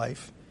eternal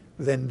life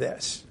than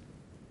this.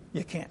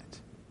 You can't.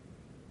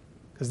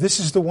 Because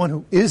this is the one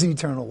who is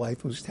eternal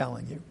life who's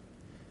telling you.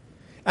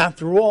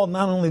 After all,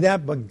 not only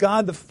that, but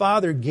God the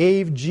Father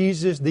gave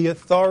Jesus the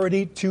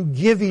authority to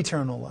give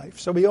eternal life.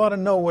 So we ought to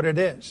know what it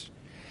is.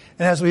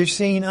 And as we've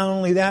seen, not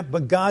only that,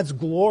 but God's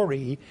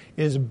glory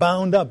is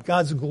bound up.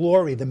 God's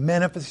glory, the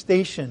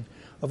manifestation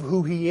of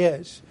who He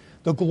is.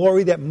 The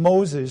glory that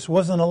Moses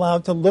wasn't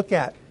allowed to look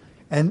at.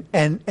 And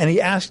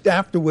he asked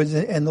afterwards,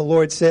 and the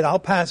Lord said, I'll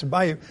pass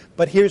by you,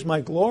 but here's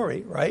my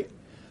glory, right?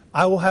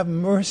 I will have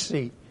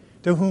mercy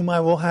to whom I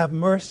will have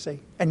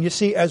mercy. And you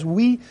see, as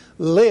we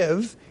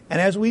live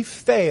and as we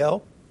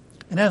fail,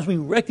 And as we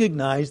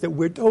recognize that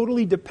we're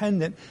totally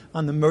dependent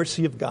on the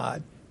mercy of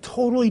God,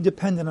 totally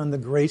dependent on the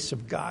grace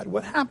of God,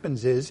 what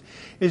happens is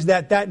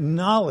that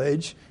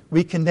knowledge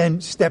we can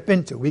then step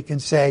into. We can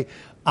say,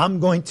 I'm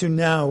going to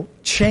now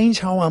change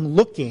how I'm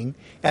looking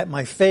at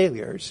my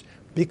failures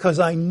because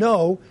I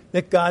know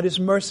that God is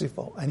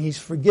merciful and He's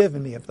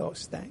forgiven me of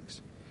those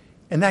things.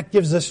 And that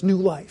gives us new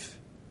life.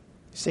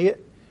 See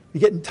it?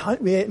 We get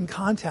in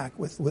contact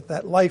with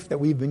that life that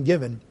we've been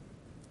given.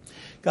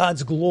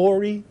 God's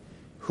glory,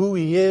 who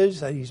He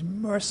is, that He's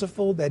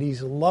merciful, that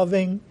He's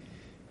loving,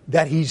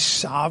 that He's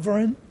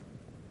sovereign.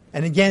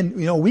 And again,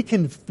 we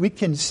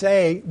can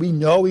say we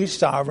know He's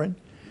sovereign,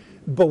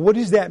 but what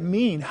does that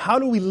mean? How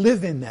do we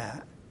live in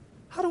that?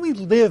 How do we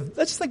live?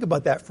 Let's think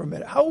about that for a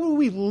minute. How do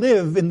we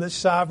live in the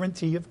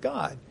sovereignty of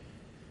God?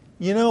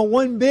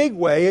 One big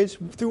way is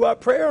through our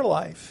prayer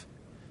life.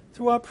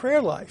 Through our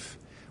prayer life.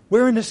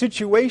 We're in a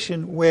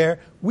situation where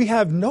we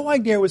have no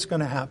idea what's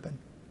going to happen.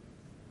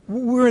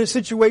 We're in a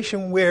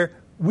situation where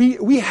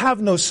we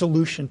have no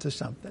solution to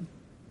something.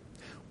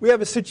 We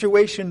have a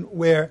situation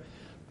where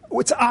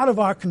it's out of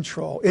our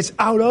control. It's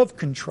out of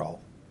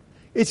control.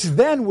 It's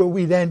then where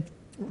we then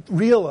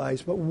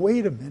realize, but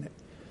wait a minute.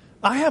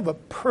 I have a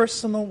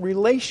personal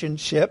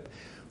relationship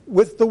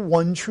with the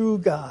one true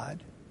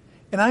God.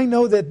 And I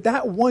know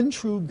that one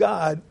true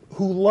God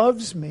who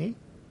loves me,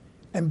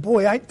 and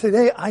boy,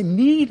 today I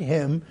need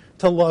Him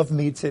to love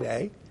me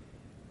today.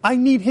 I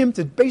need Him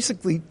to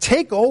basically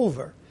take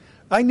over.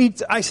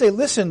 I say,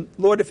 listen,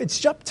 Lord, if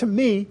it's up to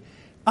me,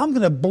 I'm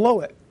going to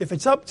blow it. If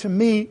it's up to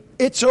me,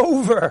 it's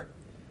over.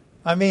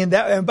 And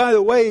by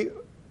the way,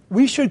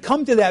 we should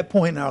come to that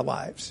point in our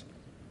lives,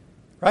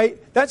 right?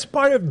 That's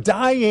part of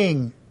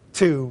dying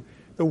to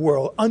the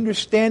world,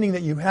 understanding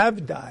that you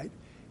have died.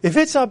 If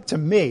it's up to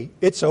me,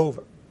 it's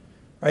over,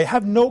 right? I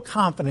have no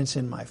confidence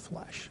in my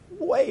flesh.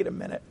 Wait a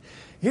minute.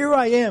 Here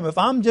I am. If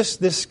I'm just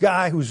this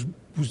guy who's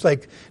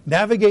like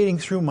navigating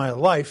through my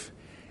life,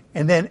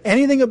 and then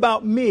anything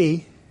about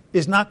me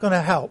is not going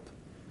to help,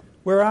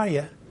 where are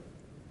you?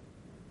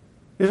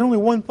 There's only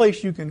one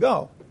place you can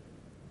go,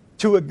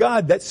 to a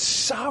God that's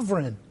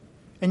sovereign.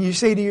 And you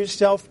say to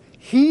yourself,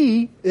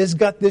 He has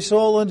got this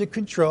all under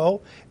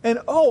control. And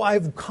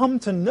I've come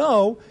to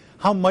know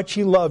how much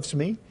He loves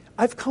me.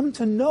 I've come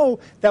to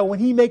know that when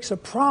He makes a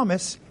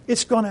promise,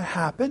 it's going to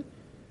happen.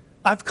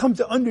 I've come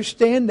to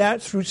understand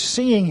that through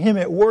seeing Him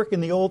at work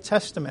in the Old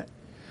Testament.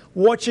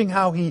 Watching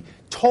how He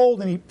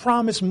told and He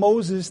promised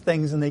Moses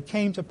things and they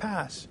came to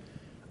pass.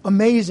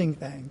 Amazing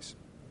things.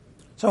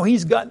 So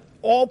He's got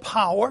all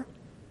power.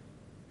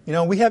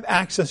 We have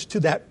access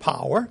to that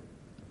power.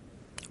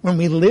 When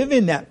we live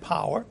in that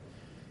power,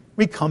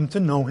 we come to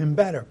know Him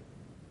better.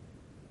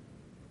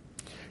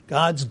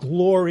 God's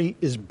glory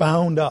is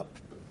bound up,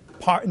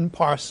 part and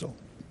parcel.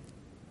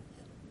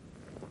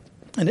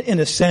 And in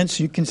a sense,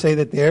 you can say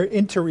that they're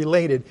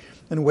interrelated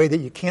in a way that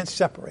you can't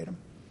separate them.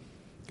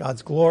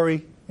 God's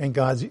glory and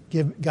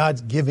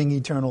God's giving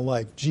eternal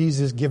life.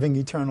 Jesus giving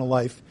eternal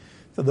life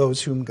to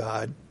those whom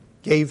God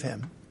gave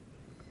Him.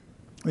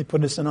 Let me put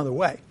this another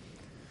way.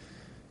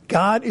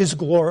 God is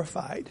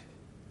glorified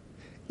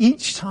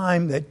each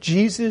time that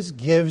Jesus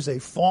gives a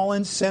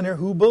fallen sinner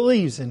who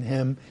believes in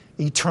Him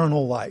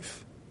eternal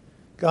life.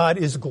 God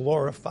is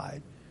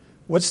glorified.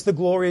 What's the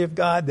glory of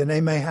God? That they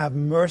may have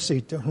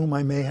mercy to whom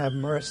I may have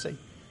mercy.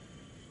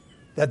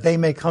 That they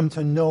may come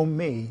to know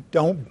me.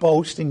 Don't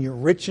boast in your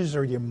riches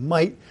or your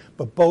might,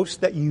 but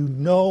boast that you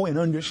know and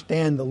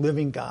understand the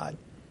living God.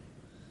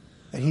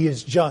 That He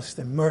is just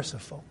and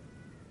merciful.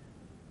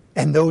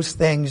 And those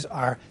things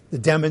are the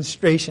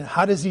demonstration.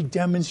 How does He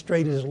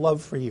demonstrate His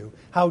love for you?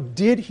 How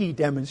did He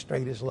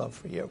demonstrate His love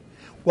for you?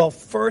 Well,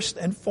 first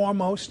and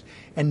foremost,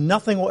 and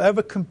nothing will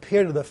ever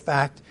compare to the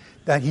fact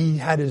that He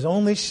had His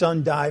only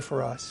Son die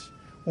for us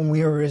when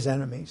we were His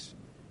enemies.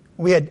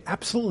 We had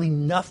absolutely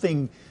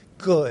nothing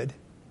good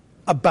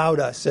about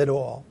us at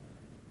all.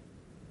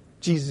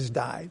 Jesus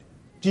died.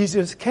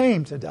 Jesus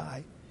came to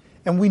die.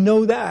 And we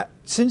know that.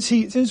 Since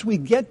we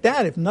get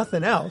that, if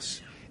nothing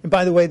else. And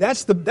by the way,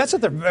 that's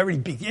at the very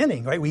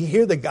beginning, right? We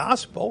hear the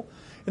gospel,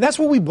 and that's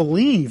what we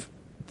believe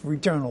for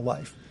eternal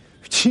life.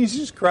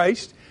 Jesus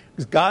Christ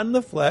was God in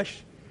the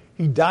flesh.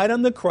 He died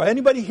on the cross.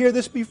 Anybody hear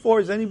this before?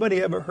 Has anybody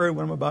ever heard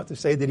what I'm about to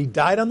say? That He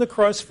died on the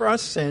cross for our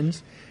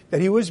sins, that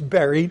He was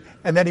buried,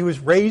 and that He was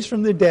raised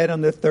from the dead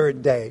on the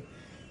third day.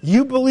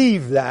 You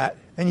believe that,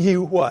 and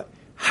you what?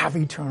 Have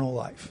eternal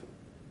life.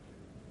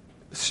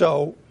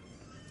 So,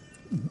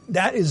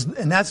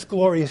 that's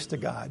glorious to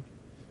God.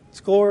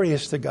 It's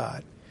glorious to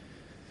God.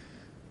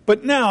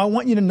 But now I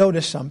want you to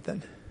notice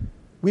something.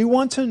 We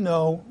want to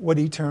know what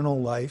eternal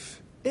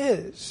life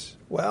is.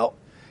 Well,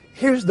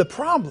 here's the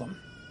problem.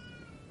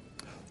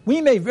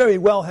 We may very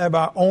well have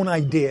our own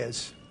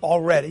ideas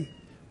already.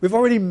 We've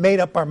already made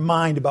up our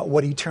mind about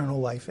what eternal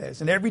life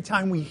is. And every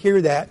time we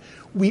hear that,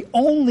 we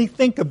only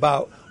think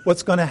about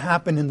what's going to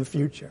happen in the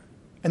future.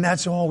 And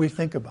that's all we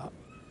think about.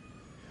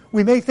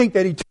 We may think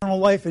that eternal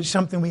life is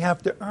something we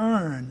have to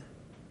earn.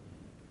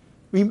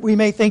 We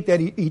may think that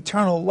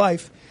eternal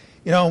life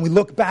And we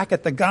look back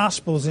at the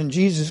Gospels, and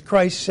Jesus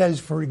Christ says,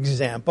 for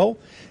example,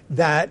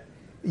 that,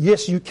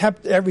 yes, you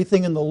kept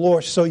everything in the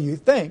law, so you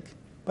think,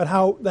 but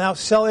now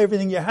sell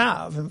everything you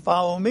have and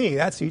follow me.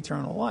 That's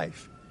eternal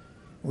life.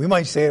 We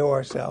might say to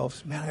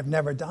ourselves, man, I've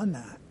never done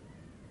that.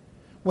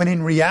 When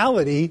in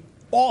reality,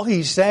 all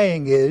he's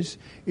saying is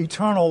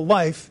eternal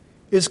life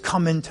is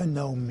coming to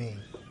know me.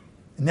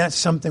 And that's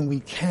something we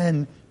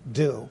can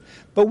do.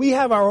 But we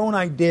have our own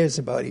ideas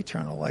about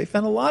eternal life,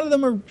 and a lot of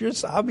them are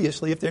just,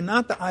 obviously, if they're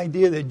not the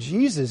idea that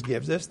Jesus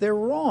gives us, they're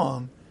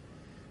wrong.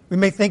 We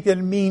may think that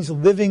it means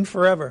living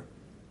forever.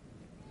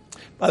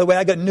 By the way,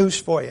 I got news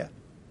for you.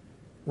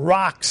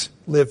 Rocks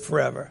live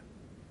forever.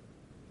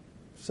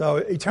 So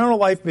eternal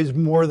life is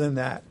more than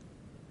that.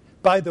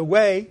 By the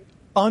way,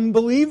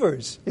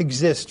 unbelievers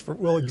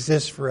will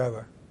exist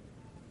forever.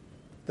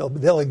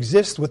 They'll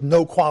exist with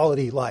no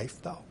quality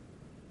life, though.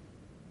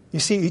 You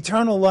see,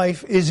 eternal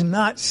life is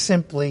not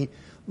simply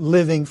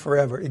living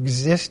forever,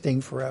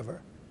 existing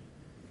forever.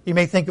 You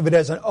may think of it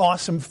as an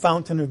awesome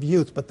fountain of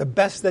youth, but the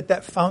best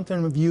that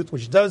fountain of youth,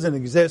 which doesn't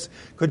exist,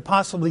 could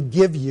possibly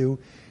give you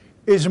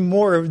is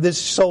more of this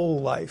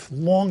soul life,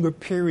 longer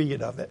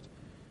period of it.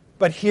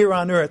 But here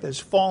on earth as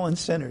fallen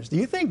sinners. Do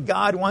you think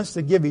God wants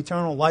to give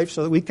eternal life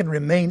so that we can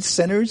remain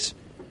sinners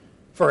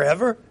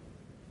forever?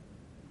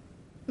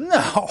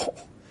 No.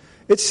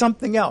 It's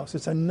something else.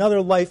 It's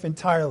another life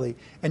entirely.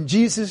 And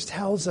Jesus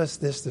tells us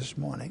this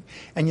morning.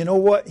 And you know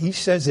what? He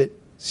says it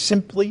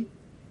simply,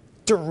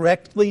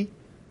 directly,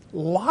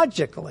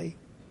 logically,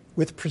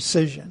 with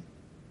precision.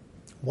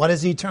 What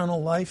is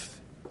eternal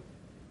life?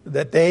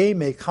 That they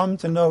may come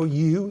to know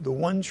you, the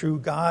one true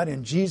God,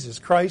 and Jesus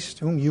Christ,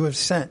 whom you have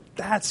sent.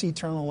 That's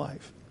eternal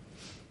life.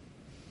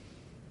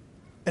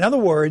 In other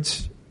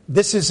words,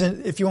 this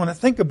isn't, if you want to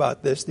think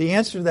about this, the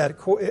answer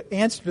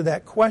to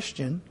that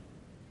question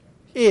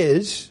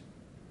is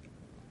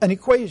an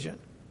equation.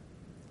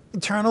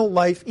 Eternal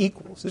life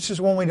equals. This is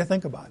one way to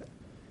think about it.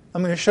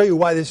 I'm going to show you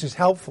why this is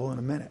helpful in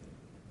a minute.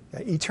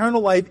 Okay?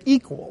 Eternal life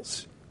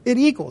equals. It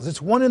equals. It's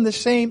one and the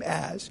same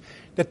as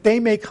that they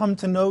may come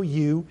to know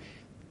you,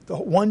 the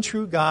one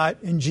true God,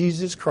 and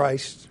Jesus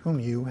Christ,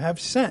 whom you have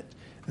sent.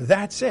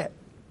 That's it.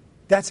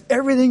 That's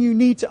everything you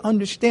need to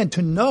understand,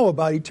 to know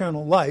about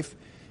eternal life,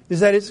 is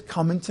that it's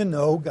coming to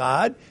know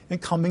God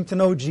and coming to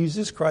know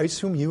Jesus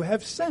Christ, whom you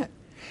have sent.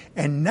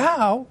 And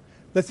now,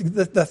 the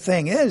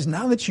thing is,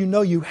 now that you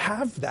know you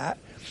have that,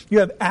 you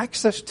have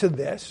access to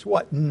this,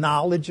 what?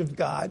 Knowledge of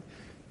God,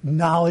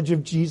 knowledge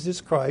of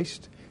Jesus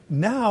Christ.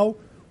 Now,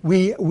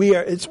 we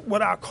are, it's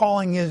what our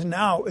calling is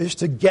now, is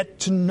to get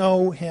to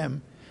know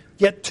Him.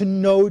 Get to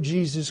know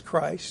Jesus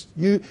Christ.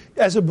 You,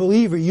 as a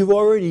believer, you've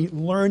already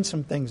learned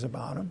some things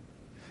about Him.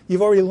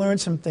 You've already learned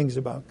some things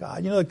about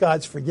God. You know that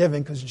God's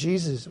forgiving because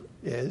Jesus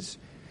is.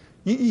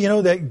 You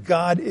know that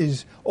God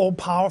is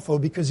all-powerful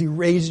because He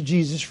raised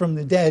Jesus from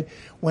the dead.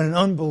 When an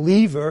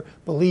unbeliever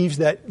believes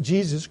that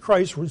Jesus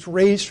Christ was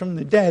raised from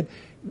the dead,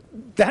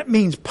 that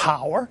means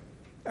power.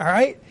 All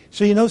right?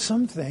 So you know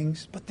some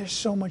things, but there's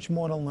so much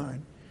more to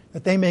learn.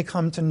 That they may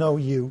come to know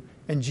you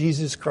and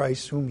Jesus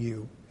Christ whom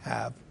you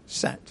have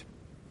sent.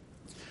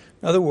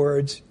 In other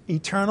words,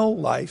 eternal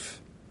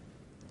life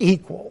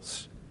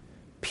equals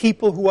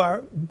people who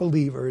are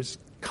believers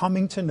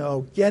coming to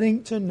know,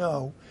 getting to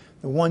know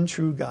the one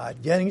true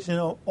God, getting to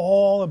know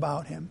all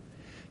about Him,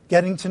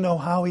 getting to know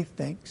how He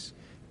thinks,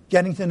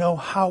 getting to know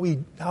how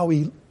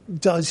he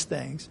does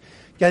things,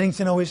 getting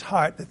to know His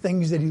heart, the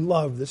things that He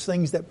loves, the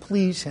things that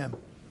please Him,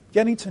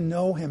 getting to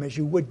know Him as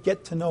you would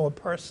get to know a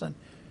person.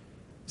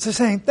 It's the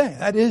same thing.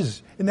 That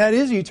is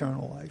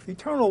eternal life.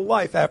 Eternal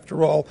life,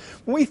 after all,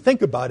 when we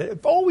think about it,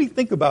 if all we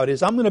think about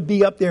is, I'm going to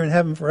be up there in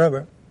heaven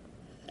forever,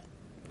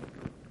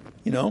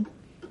 you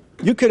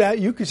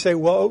could say,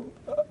 well,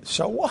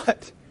 so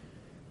what?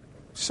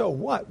 So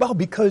what? Well,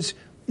 because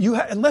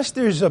unless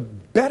there's a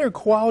better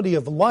quality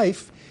of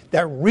life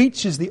that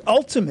reaches the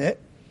ultimate,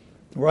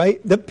 right?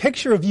 The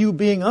picture of you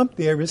being up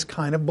there is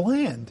kind of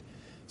bland.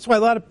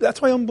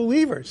 That's why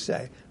unbelievers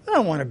say, I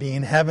don't want to be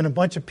in heaven, a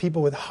bunch of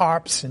people with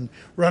harps and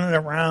running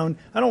around.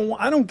 I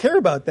don't care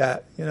about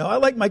that. I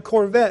like my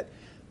Corvette.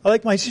 I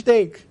like my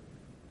steak.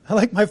 I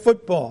like my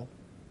football.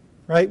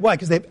 Right? Why?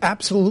 Because they have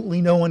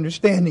absolutely no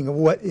understanding of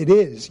what it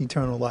is,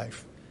 eternal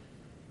life.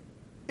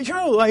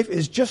 Eternal life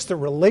is just a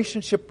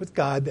relationship with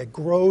God that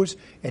grows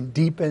and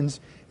deepens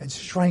and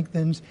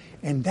strengthens,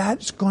 and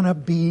that's going to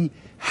be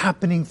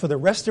happening for the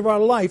rest of our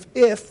life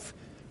if,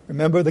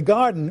 remember the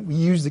garden, we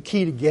use the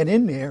key to get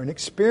in there and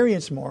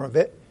experience more of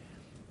it,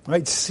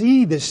 right?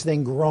 See this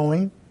thing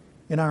growing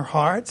in our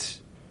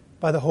hearts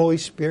by the Holy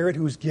Spirit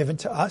who's given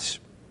to us.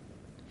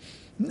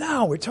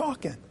 Now we're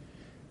talking.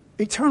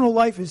 Eternal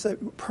life is a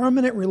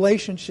permanent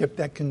relationship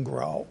that can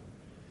grow,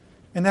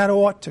 and that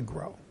ought to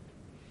grow.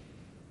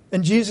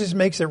 And Jesus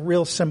makes it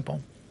real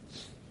simple.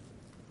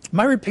 Am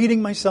I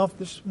repeating myself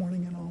this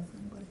morning at all?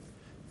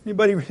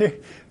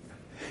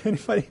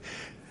 Anybody?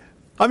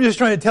 I'm just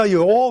trying to tell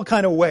you all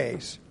kind of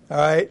ways, all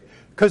right?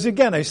 Because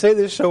again, I say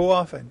this so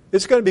often.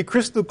 It's going to be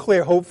crystal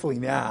clear, hopefully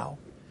now.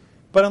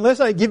 But unless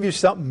I give you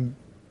something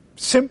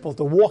simple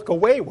to walk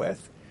away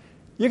with,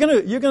 you're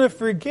gonna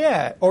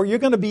forget, or you're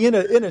gonna be in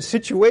a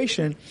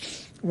situation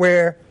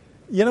where,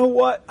 you know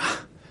what,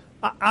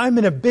 I'm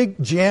in a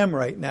big jam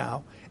right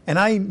now, and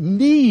I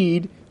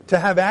need to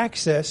have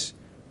access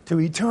to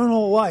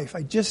eternal life.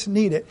 I just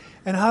need it.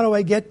 And how do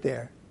I get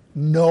there?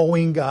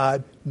 Knowing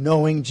God,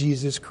 knowing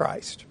Jesus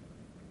Christ.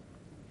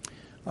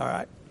 All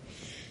right.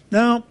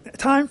 Now,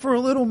 time for a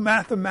little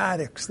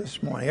mathematics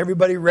this morning.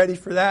 Everybody ready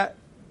for that?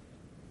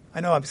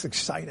 I know it's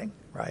exciting,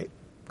 right?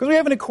 Because we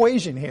have an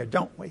equation here,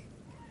 don't we?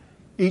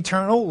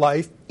 Eternal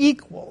life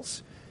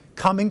equals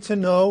coming to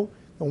know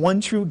the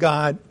one true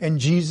God and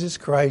Jesus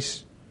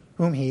Christ,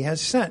 whom he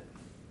has sent.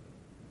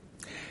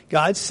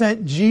 God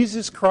sent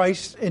Jesus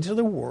Christ into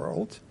the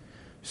world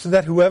so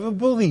that whoever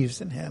believes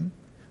in him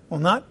will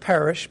not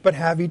perish but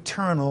have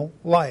eternal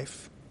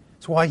life.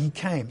 That's why he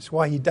came. That's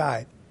why he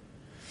died.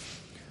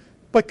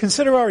 But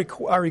consider our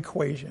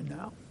equation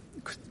now.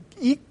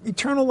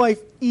 Eternal life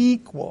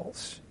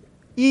equals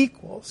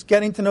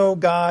getting to know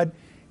God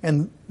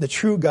and the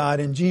true God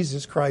and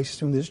Jesus Christ,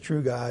 whom this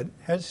true God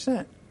has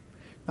sent.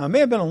 Now, it may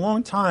have been a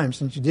long time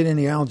since you did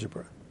any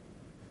algebra,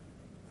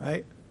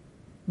 right?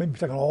 Maybe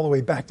talking all the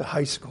way back to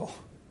high school,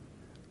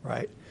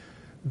 right?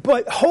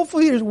 But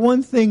hopefully there's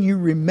one thing you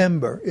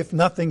remember, if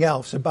nothing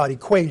else, about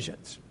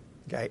equations.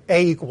 Okay,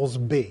 A equals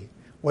B.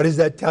 What does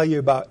that tell you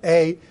about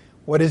A?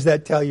 What does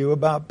that tell you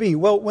about B?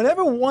 Well,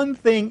 whenever one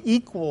thing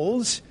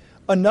equals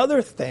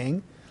another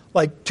thing,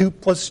 like 2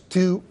 plus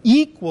 2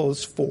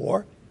 equals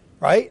 4,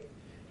 right?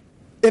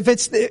 If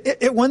it's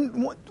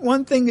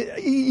one thing,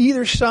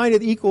 either side of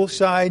the equal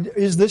side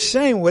is the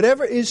same.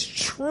 Whatever is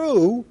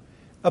true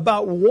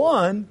about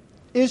one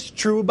is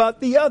true about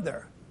the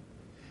other.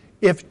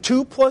 If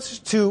 2 plus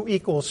 2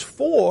 equals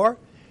 4,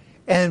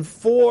 and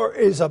 4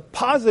 is a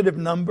positive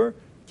number,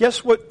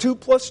 guess what 2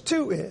 plus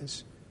 2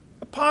 is?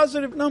 A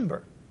positive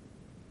number.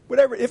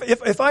 Whatever.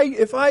 If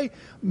I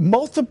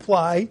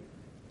multiply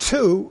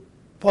 2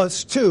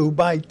 plus 2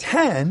 by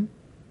 10,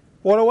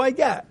 what do I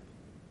get?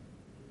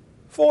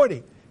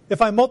 40.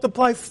 If I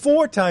multiply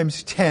 4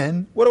 times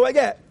 10, what do I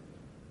get?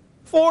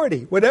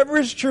 40. Whatever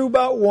is true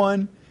about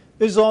one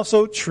is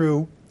also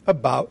true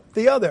about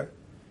the other,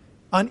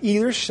 on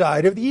either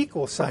side of the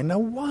equal sign. Now,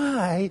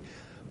 why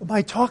am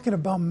I talking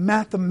about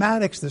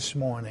mathematics this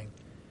morning?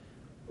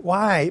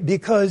 Why?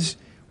 Because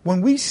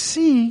when we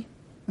see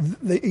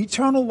the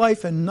eternal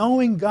life and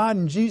knowing God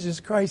and Jesus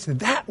Christ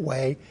that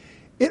way,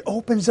 it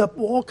opens up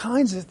all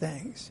kinds of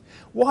things.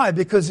 Why?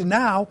 Because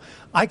now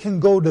I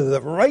can go to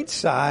the right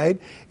side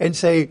and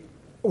say,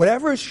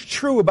 whatever is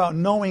true about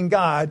knowing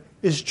God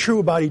is true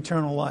about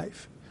eternal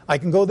life. I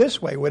can go this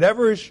way.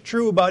 Whatever is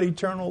true about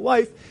eternal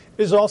life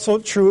is also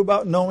true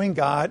about knowing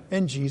God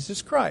and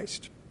Jesus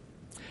Christ.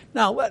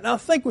 Now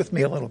think with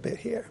me a little bit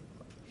here.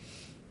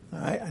 All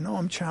right, I know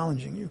I'm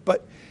challenging you,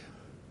 but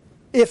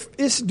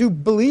do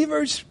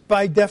believers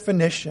by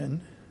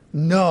definition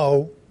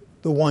know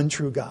the one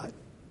true God?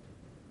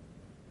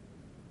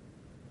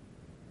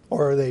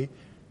 Or they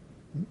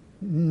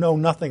know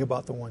nothing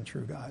about the one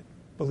true God?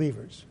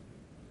 Believers.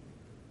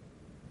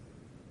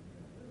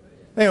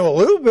 They know a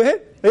little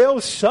bit. They know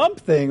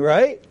something,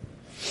 right?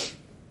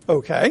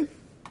 Okay.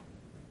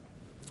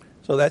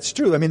 So that's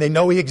true. I mean, they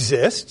know he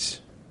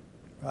exists,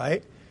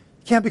 right?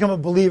 You can't become a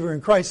believer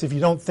in Christ if you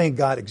don't think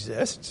God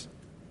exists.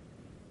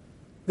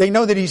 They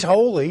know that he's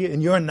holy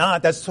and you're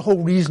not. That's the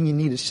whole reason you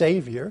need a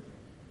Savior.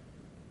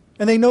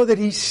 And they know that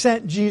he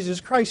sent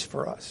Jesus Christ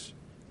for us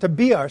to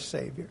be our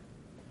Savior.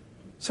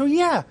 So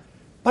yeah,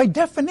 by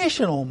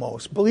definition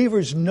almost,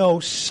 believers know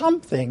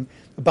something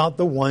about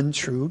the one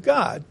true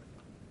God.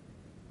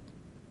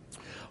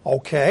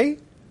 Okay,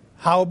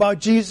 how about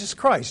Jesus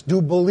Christ?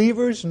 Do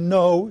believers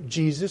know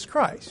Jesus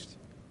Christ?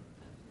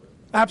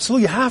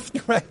 Absolutely, you have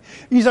to, right?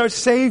 He's our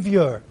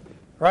Savior,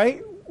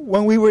 right?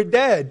 When we were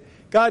dead,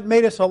 God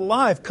made us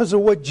alive because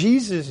of what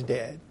Jesus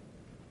did,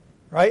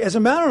 right? As a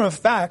matter of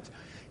fact,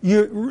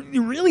 you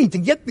really, to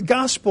get the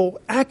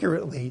gospel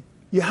accurately,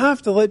 you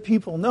have to let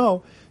people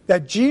know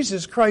that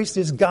Jesus Christ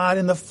is God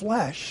in the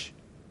flesh.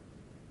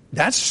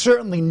 That's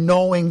certainly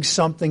knowing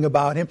something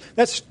about him.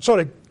 That's sort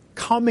of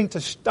coming to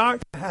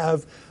start to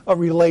have a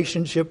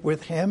relationship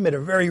with him at a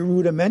very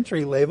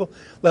rudimentary level.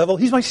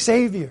 He's my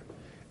Savior.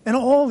 And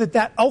all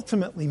that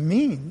ultimately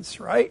means,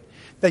 right?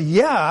 That,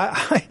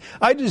 yeah,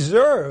 I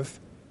deserve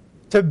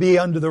to be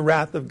under the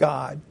wrath of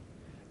God.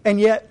 And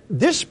yet,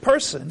 this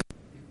person,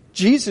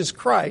 Jesus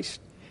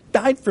Christ,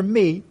 died for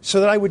me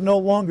so that I would no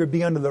longer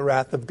be under the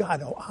wrath of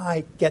God. Oh,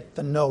 I get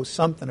to know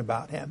something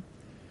about him.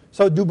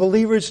 So do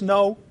believers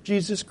know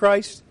Jesus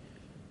Christ?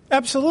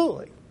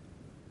 Absolutely.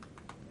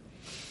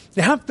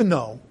 They have to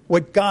know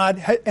what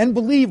God and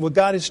believe what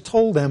God has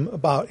told them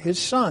about his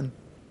Son.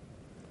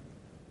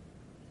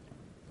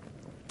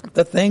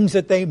 The things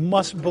that they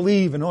must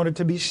believe in order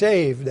to be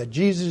saved, that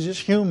Jesus is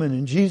human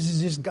and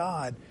Jesus is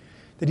God,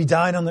 that he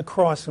died on the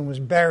cross and was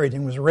buried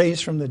and was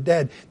raised from the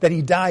dead, that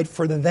he died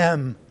for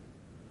them.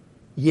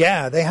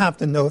 Yeah, they have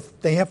to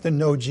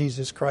know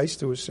Jesus Christ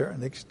to a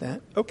certain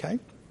extent. Okay.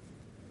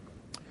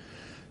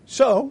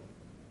 So,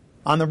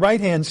 On the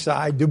right-hand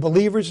side, do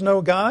believers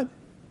know God?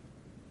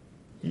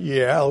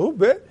 Yeah, a little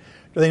bit.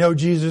 Do they know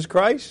Jesus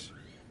Christ?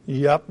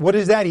 Yep. What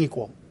does that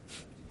equal?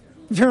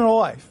 Eternal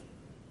life.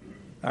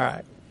 All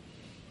right.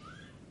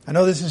 I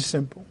know this is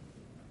simple.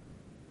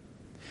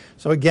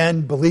 So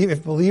again,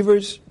 if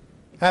believers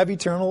have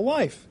eternal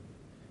life,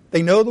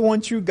 they know the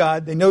one true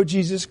God, they know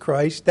Jesus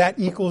Christ, that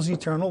equals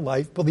eternal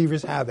life.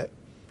 Believers have it.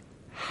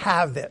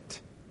 Have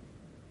it.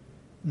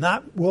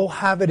 Not will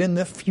have it in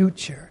the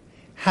future.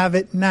 Have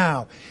it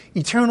now.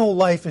 Eternal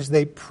life is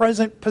the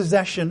present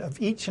possession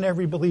of each and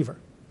every believer.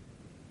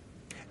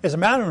 As a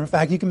matter of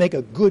fact, you can make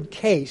a good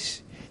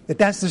case that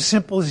that's the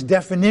simplest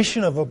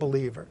definition of a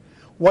believer.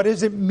 What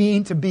does it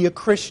mean to be a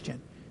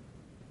Christian?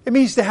 It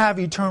means to have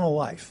eternal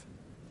life.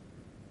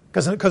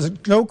 Because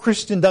no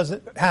Christian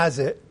has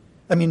it.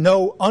 I mean,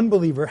 no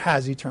unbeliever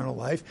has eternal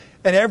life.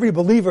 And every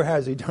believer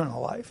has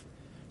eternal life.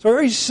 So a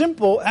very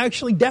simple,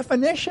 actually,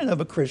 definition of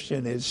a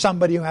Christian is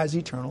somebody who has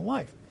eternal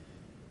life.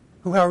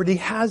 Who already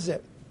has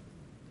it.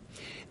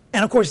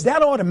 And of course,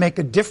 that ought to make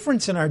a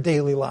difference in our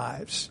daily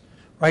lives.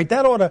 Right?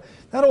 That ought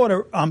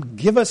to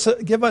give us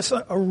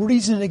a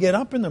reason to get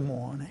up in the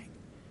morning.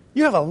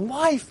 You have a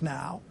life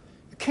now.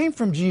 It came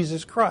from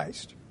Jesus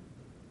Christ.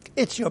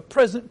 It's your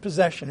present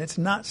possession. It's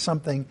not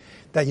something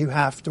that you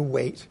have to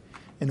wait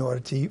in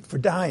order for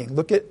dying.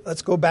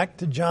 Let's go back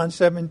to John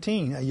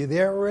 17. Are you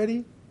there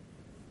already?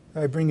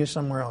 Or I bring you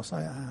somewhere else.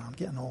 I'm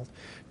getting old.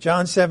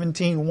 John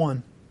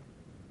 17:1.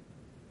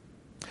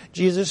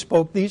 Jesus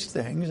spoke these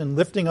things, and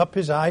lifting up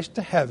his eyes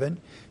to heaven,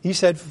 he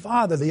said,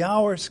 Father, the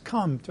hour has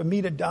come for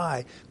me to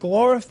die.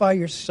 Glorify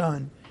your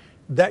Son,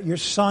 that your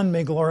Son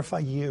may glorify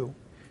you,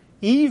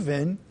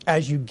 even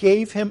as you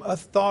gave him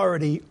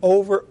authority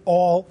over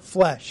all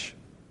flesh.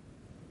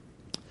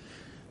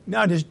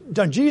 Now,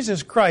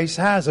 Jesus Christ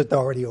has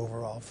authority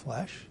over all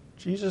flesh.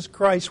 Jesus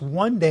Christ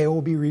one day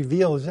will be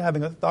revealed as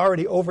having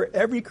authority over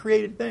every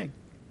created thing.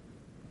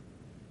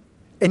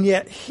 And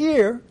yet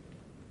here,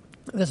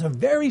 there's a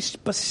very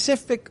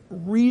specific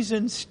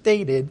reason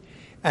stated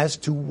as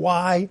to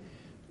why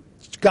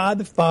God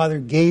the Father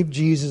gave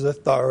Jesus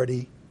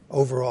authority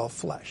over all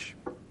flesh.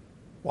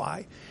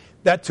 Why?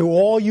 That to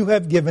all you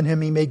have given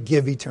him, he may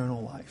give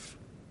eternal life.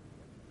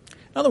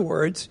 In other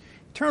words,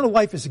 eternal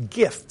life is a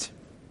gift.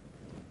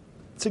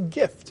 It's a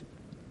gift.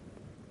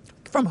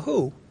 From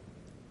who?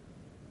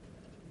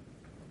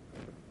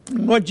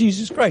 Lord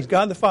Jesus Christ.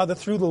 God the Father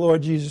through the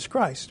Lord Jesus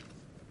Christ.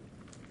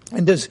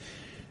 And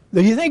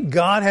do you think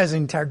God has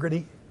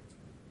integrity?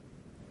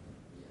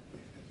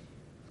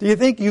 Do you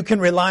think you can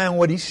rely on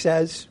what he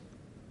says?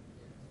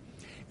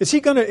 Is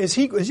he going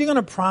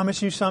to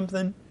promise you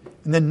something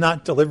and then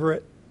not deliver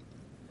it?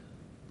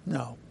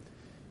 No.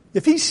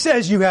 If he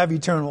says you have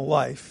eternal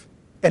life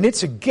and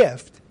it's a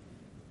gift,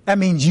 that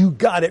means you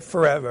got it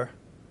forever.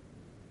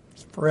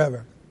 It's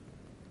forever.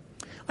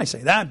 I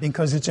say that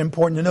because it's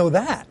important to know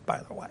that,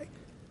 by the way.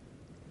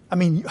 I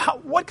mean,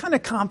 what kind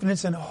of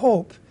confidence and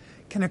hope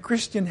can a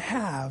Christian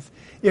have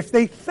if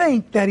they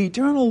think that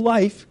eternal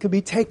life could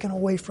be taken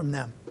away from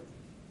them?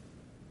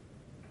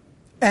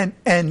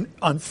 And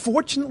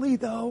unfortunately,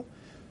 though,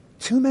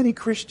 too many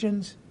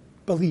Christians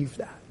believe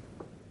that.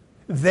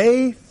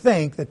 They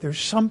think that there's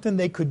something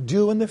they could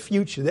do in the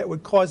future that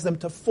would cause them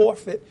to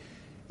forfeit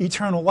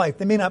eternal life.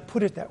 They may not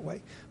put it that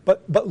way,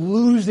 but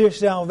lose their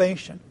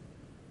salvation.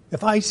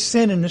 If I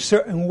sin in a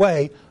certain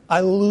way,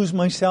 I lose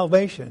my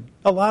salvation.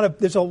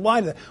 There's a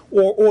lie to that.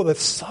 Or the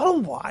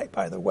subtle lie,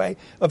 by the way,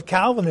 of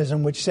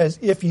Calvinism, which says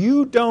if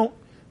you don't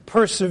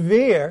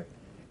persevere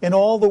in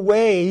all the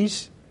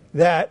ways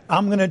that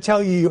I'm going to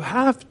tell you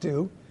have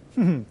to,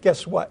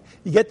 guess what?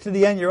 You get to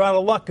the end, you're out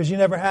of luck because you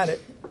never had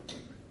it.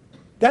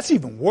 That's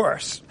even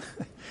worse.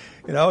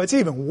 It's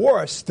even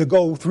worse to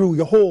go through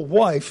your whole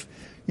life,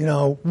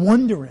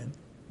 wondering,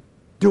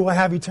 do I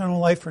have eternal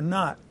life or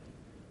not?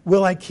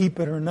 Will I keep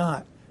it or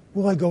not?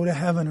 Will I go to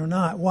heaven or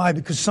not? Why?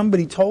 Because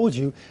somebody told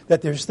you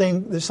that there's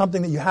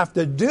something that you have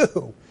to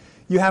do.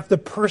 You have to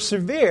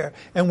persevere,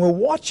 and we're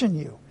watching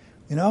you.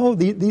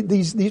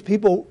 These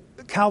people,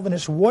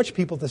 Calvinists, watch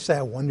people to say,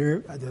 I wonder,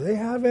 do they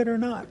have it or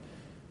not?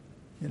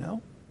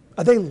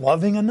 Are they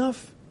loving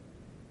enough?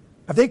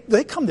 Do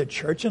they come to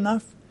church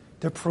enough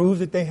to prove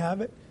that they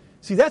have it?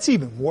 See, that's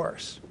even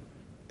worse.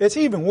 It's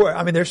even worse.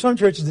 I mean, there's some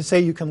churches that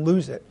say you can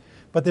lose it,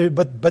 but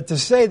to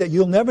say that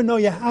you'll never know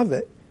you have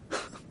it,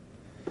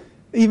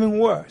 even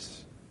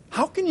worse.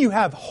 How can you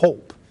have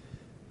hope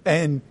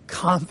and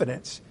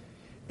confidence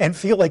and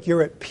feel like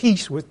you're at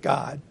peace with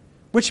God,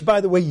 which,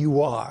 by the way,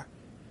 you are?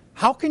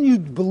 How can you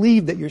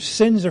believe that your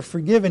sins are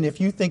forgiven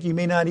if you think you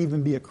may not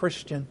even be a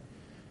Christian?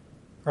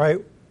 Right?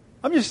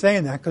 I'm just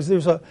saying that because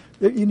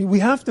we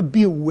have to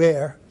be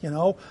aware,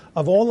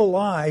 of all the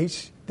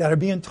lies that are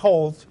being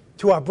told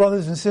to our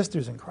brothers and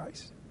sisters in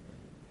Christ.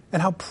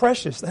 And how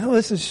precious. I know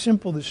this is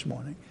simple this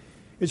morning.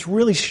 It's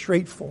really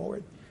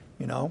straightforward,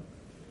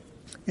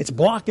 It's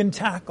block and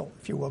tackle,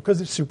 if you will, because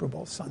it's Super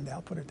Bowl Sunday,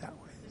 I'll put it that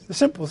way. It's the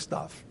simple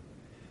stuff,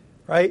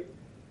 right?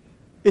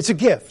 It's a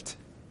gift.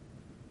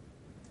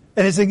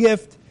 And it's a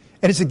gift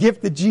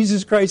that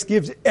Jesus Christ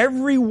gives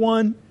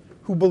everyone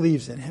who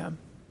believes in him.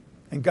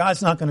 And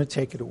God's not going to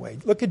take it away.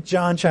 Look at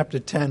John chapter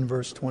 10,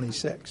 verse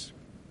 26.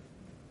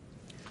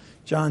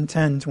 John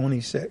 10,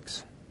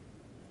 26.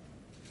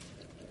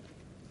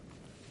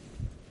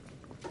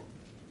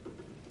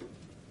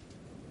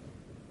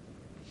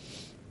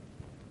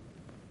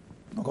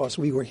 Of course,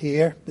 we were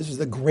here. This is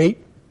the great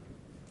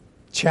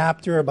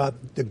chapter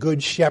about the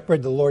Good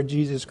Shepherd, the Lord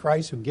Jesus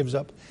Christ, who gives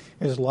up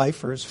his life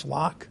for his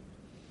flock.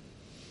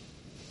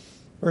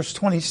 Verse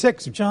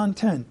 26 of John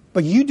 10.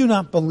 But you do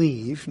not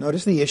believe,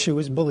 notice the issue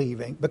is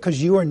believing,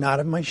 because you are not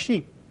of my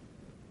sheep.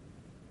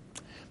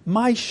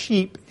 My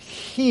sheep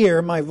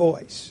hear my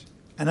voice,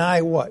 and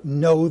I what?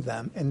 Know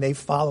them, and they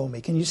follow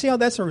me. Can you see how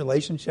that's a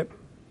relationship,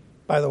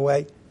 by the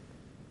way?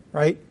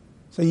 Right?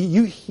 So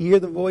you hear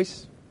the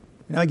voice.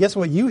 You know, guess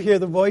what? You hear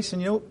the voice,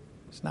 and you know,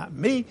 it's not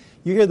me.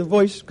 You hear the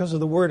voice because of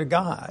the Word of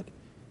God.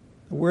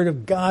 The Word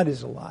of God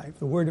is alive.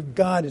 The Word of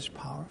God is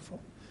powerful.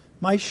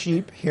 My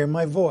sheep hear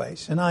my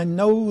voice, and I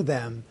know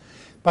them.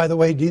 By the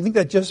way, do you think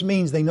that just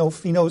means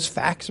he knows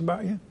facts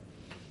about you?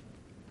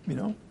 You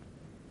know?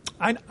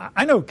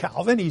 I know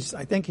Calvin.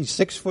 I think he's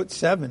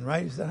 6'7",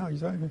 right? Is that how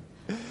he's talking?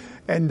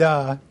 And,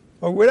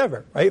 or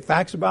whatever, right?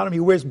 Facts about him. He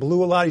wears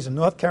blue a lot. He's a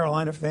North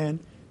Carolina fan.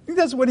 You think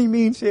that's what he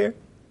means here?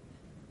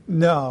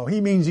 No,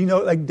 he means,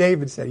 like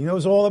David said, he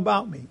knows all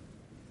about me.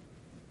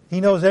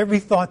 He knows every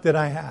thought that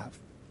I have.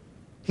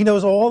 He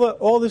knows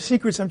all the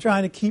secrets I'm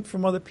trying to keep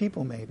from other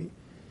people, maybe.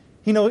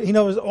 He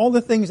knows all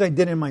the things I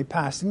did in my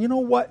past. And you know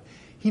what?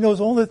 He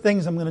knows all the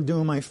things I'm going to do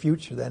in my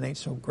future that ain't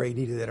so great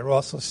either, that are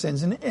also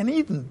sins. And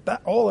even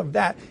all of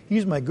that,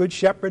 he's my good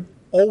shepherd,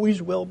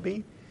 always will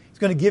be. He's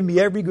going to give me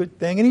every good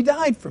thing. And he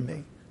died for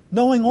me,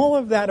 knowing all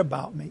of that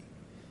about me.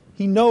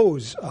 He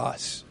knows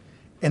us,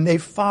 and they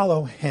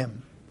follow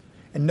him.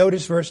 And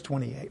notice verse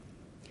 28.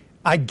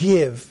 I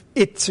give,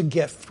 it's a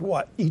gift,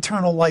 what?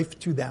 Eternal life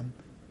to them.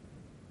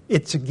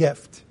 It's a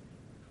gift.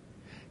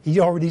 He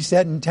already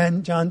said in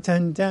John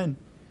 10:10,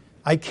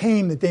 I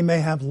came that they may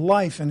have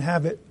life and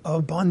have it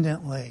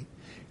abundantly.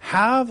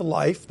 Have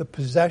life, the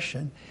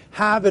possession.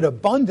 Have it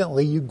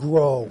abundantly, you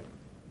grow.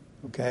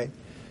 Okay?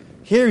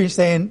 Here he's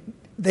saying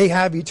they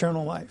have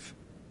eternal life.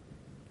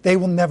 They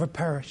will never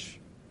perish.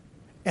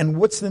 And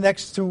what's the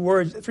next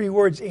three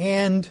words?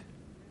 And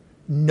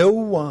no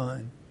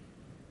one,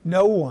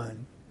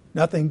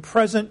 nothing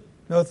present,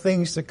 no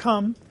things to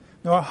come,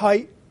 nor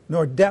height,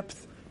 nor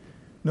depth,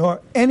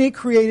 nor any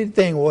created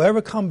thing will ever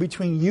come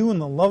between you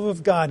and the love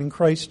of God in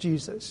Christ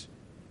Jesus.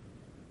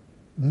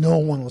 No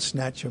one will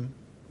snatch him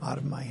out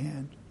of my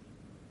hand.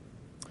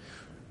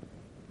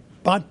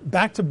 But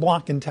back to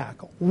block and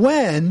tackle.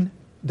 When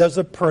does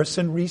a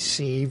person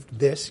receive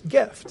this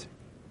gift?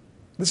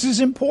 This is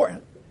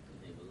important.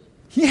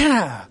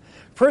 Yeah.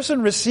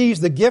 Person receives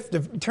the gift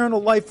of eternal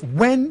life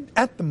when,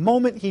 at the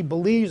moment he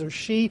believes or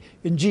she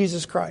in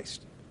Jesus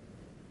Christ.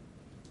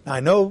 Now, I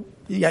know,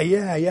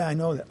 I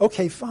know that.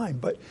 Okay, fine.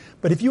 But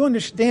if you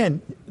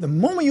understand, the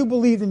moment you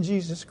believe in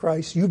Jesus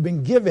Christ, you've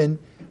been given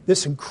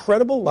this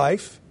incredible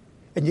life,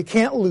 and you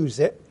can't lose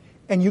it,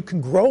 and you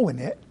can grow in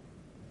it,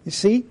 you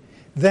see,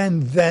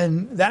 then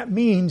that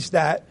means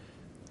that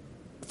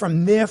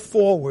from there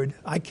forward,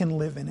 I can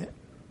live in it.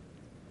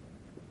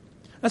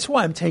 That's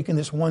why I'm taking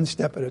this one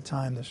step at a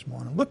time this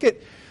morning. Look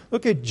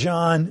at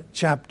John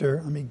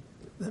chapter,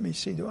 let me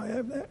see, do I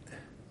have that?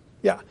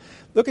 Yeah.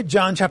 Look at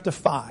John chapter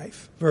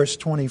 5, verse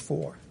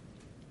 24.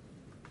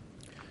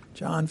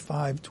 John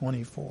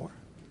 5:24.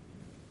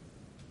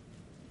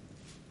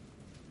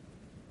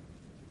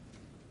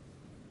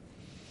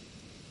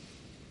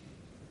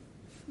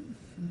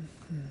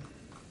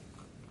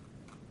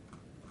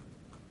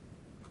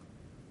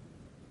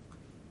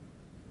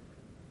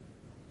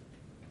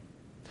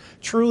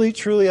 Truly,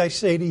 truly, I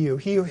say to you,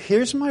 he who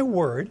hears my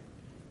word,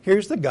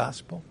 hears the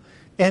gospel,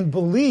 and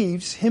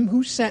believes him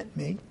who sent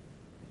me,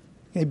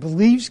 he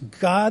believes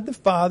God the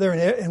Father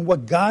and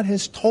what God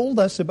has told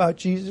us about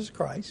Jesus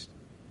Christ,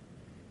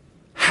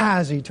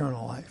 has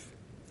eternal life.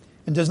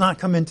 And does not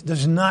come in.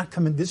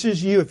 This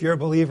is you if you're a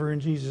believer in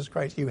Jesus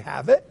Christ. You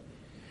have it.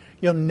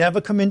 You'll never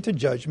come into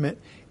judgment.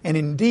 And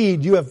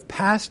indeed, you have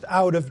passed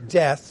out of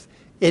death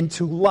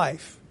into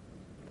life.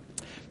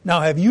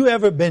 Now, have you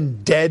ever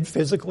been dead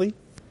physically?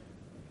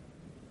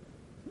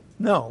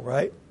 No,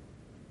 right?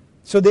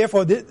 So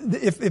therefore,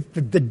 if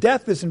the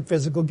death isn't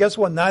physical, guess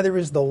what? Neither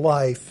is the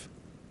life.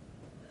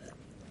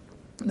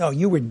 No,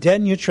 you were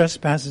dead in your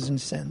trespasses and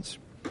sins.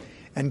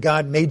 And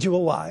God made you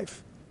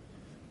alive.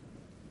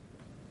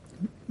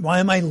 Why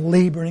am I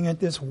laboring at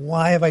this?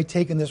 Why have I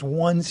taken this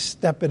one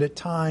step at a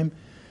time?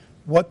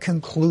 What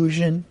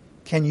conclusion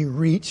can you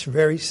reach?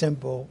 Very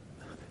simple.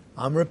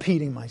 I'm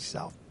repeating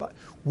myself. But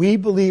we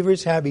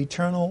believers have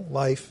eternal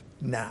life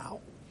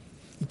now.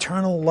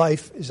 Eternal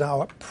life is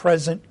our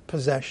present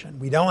possession.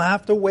 We don't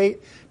have to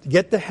wait to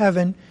get to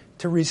heaven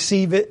to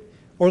receive it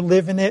or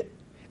live in it.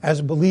 As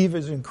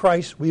believers in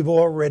Christ, we've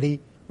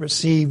already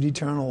received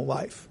eternal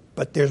life.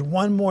 But there's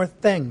one more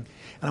thing,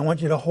 and I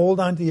want you to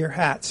hold on to your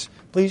hats.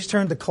 Please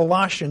turn to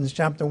Colossians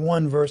chapter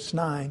 1, verse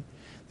 9.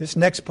 This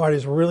next part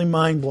is really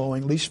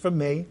mind-blowing, at least for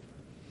me.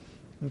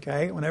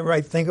 Okay, whenever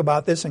I think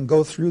about this and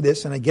go through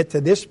this and I get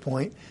to this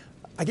point,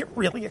 I get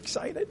really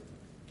excited.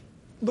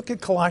 Look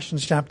at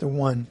Colossians chapter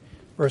 1,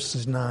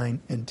 verses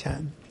 9 and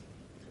 10.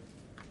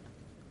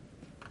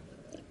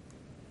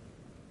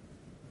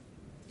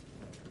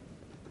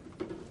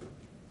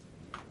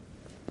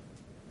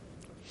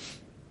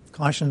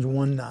 Colossians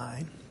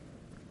 1:9.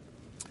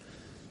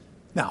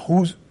 Now,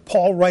 who's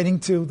Paul writing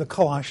to? The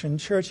Colossian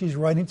church. He's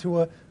writing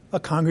to a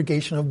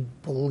congregation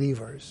of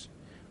believers.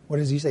 What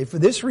does he say? For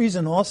this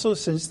reason also,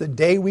 since the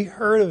day we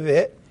heard of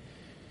it,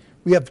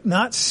 we have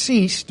not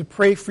ceased to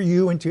pray for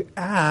you and to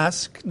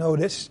ask,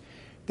 notice,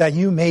 that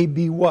you may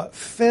be what?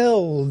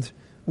 Filled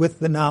with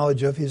the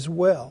knowledge of his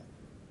will.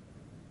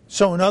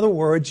 So in other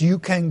words, you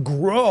can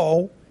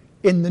grow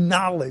in the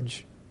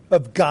knowledge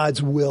of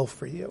God's will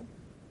for you.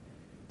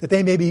 That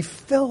they may be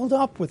filled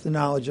up with the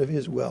knowledge of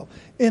his will,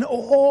 in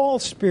all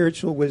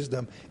spiritual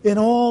wisdom, in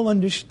all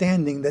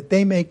understanding, that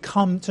they may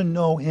come to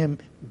know him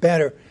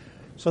better,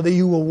 so that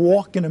you will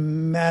walk in a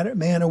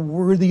manner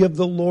worthy of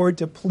the Lord,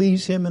 to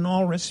please him in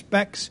all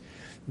respects,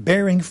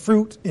 bearing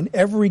fruit in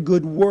every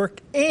good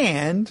work,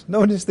 and,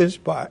 notice this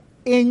part,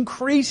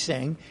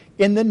 increasing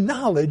in the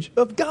knowledge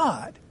of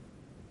God.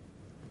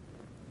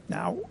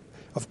 Now,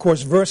 of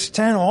course, verse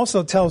 10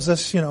 also tells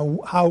us,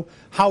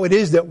 how it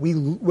is that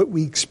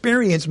we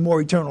experience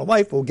more eternal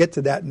life. We'll get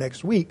to that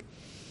next week.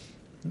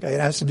 Okay, it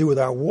has to do with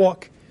our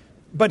walk.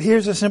 But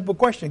here's a simple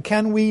question.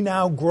 Can we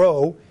now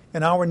grow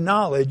in our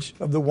knowledge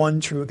of the one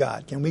true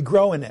God? Can we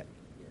grow in it?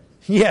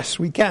 Yes,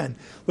 we can.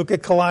 Look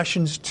at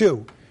Colossians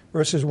 2,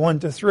 verses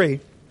 1 to 3.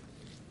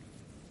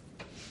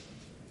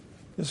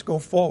 Just go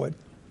forward.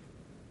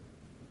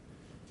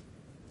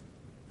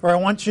 For I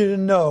want you to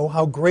know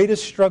how great a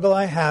struggle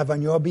I have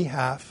on your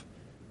behalf,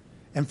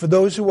 and for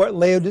those who are at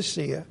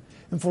Laodicea,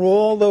 and for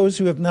all those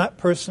who have not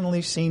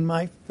personally seen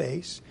my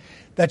face,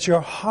 that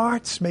your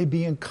hearts may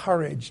be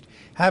encouraged,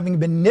 having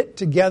been knit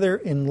together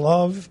in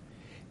love,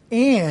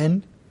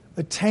 and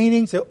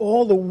attaining to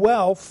all the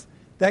wealth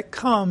that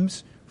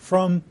comes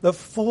from the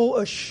full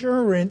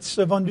assurance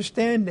of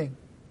understanding,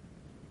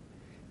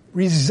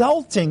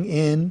 resulting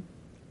in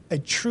a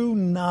true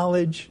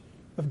knowledge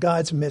of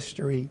God's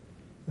mystery,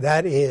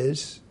 that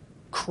is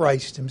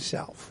Christ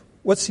himself.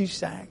 What's he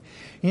saying?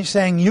 He's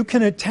saying you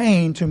can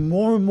attain to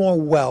more and more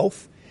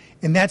wealth,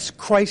 and that's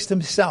Christ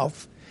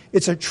himself.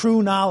 It's a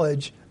true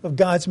knowledge of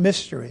God's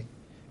mystery.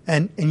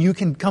 And you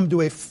can come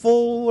to a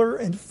fuller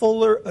and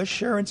fuller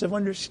assurance of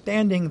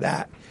understanding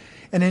that.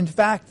 And in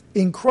fact,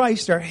 in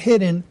Christ are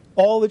hidden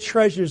all the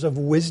treasures of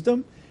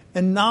wisdom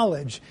and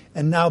knowledge.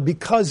 And now,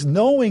 because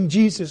knowing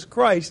Jesus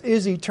Christ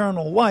is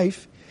eternal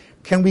life,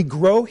 can we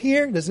grow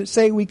here? Does it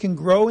say we can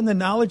grow in the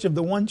knowledge of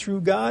the one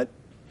true God?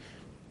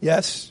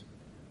 Yes.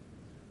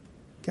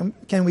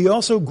 Can we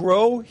also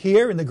grow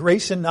here in the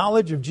grace and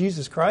knowledge of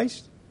Jesus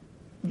Christ?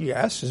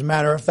 Yes. As a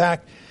matter of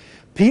fact,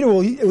 Peter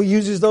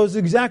uses those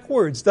exact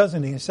words,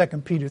 doesn't he, in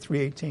 2 Peter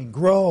 3:18.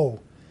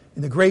 Grow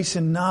in the grace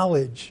and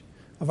knowledge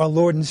of our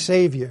Lord and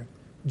Savior,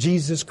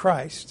 Jesus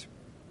Christ.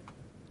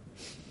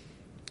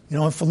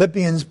 In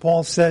Philippians,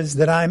 Paul says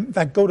that in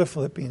fact, go to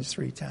Philippians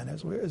 3:10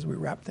 as we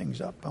wrap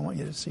things up. I want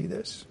you to see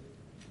this.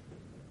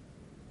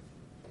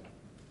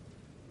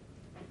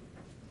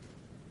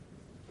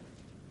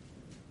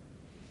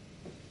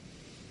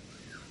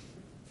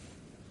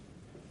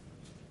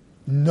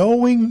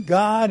 Knowing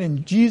God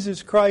and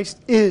Jesus Christ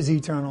is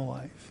eternal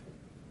life.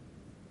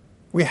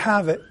 We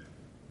have it,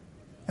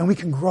 and we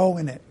can grow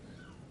in it.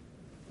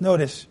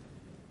 Notice,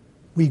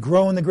 we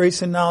grow in the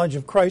grace and knowledge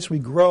of Christ. We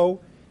grow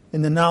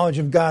in the knowledge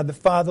of God the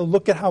Father.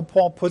 Look at how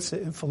Paul puts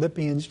it in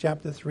Philippians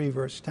chapter 3,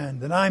 verse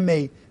 10. That I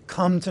may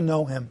come to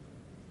know him.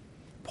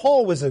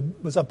 Paul was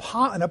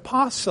an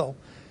apostle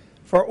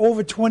for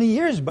over 20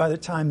 years by the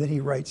time that he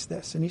writes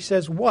this. And he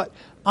says, what?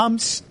 I'm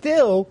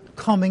still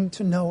coming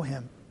to know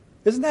him.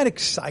 Isn't that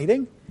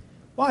exciting?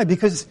 Why?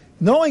 Because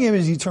knowing him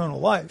is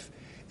eternal life.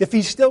 If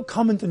he's still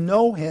coming to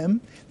know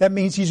him, that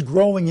means he's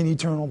growing in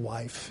eternal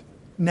life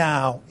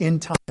now,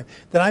 in time.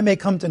 That I may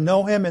come to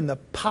know him in the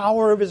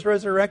power of his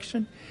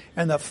resurrection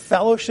and the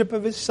fellowship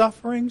of his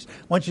sufferings.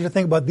 I want you to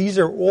think about these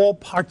are all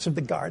parts of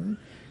the garden,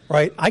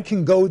 right? I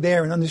can go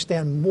there and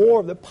understand more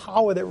of the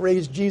power that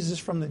raised Jesus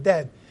from the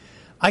dead.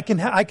 I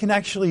can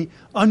actually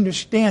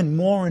understand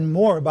more and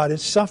more about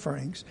his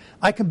sufferings.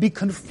 I can be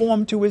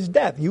conformed to his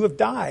death. You have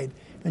died,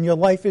 and your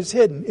life is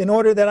hidden, in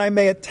order that I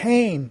may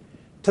attain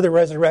to the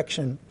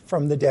resurrection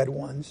from the dead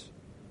ones.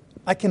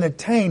 I can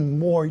attain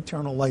more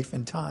eternal life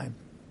in time.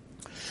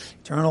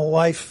 Eternal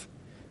life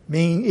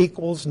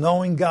equals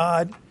knowing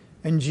God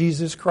and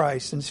Jesus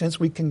Christ. And since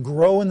we can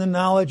grow in the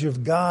knowledge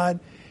of God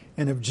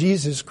and of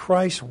Jesus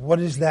Christ, what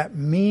does that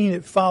mean?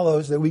 It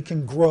follows that we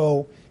can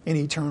grow in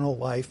eternal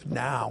life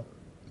now,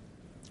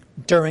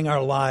 during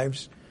our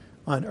lives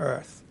on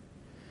earth.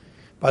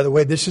 By the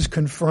way, this is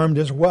confirmed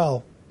as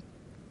well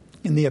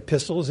in the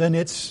epistles, and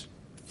it's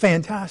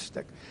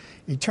fantastic.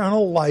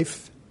 Eternal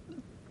life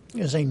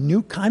is a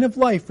new kind of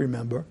life,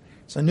 remember.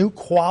 It's a new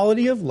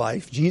quality of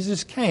life.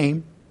 Jesus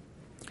came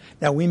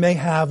that we may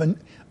have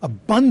an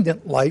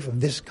abundant life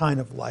of this kind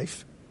of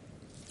life,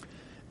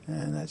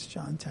 And that's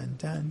John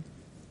 10:10.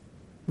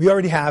 We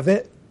already have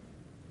it.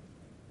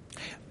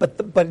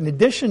 But in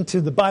addition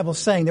to the Bible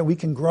saying that we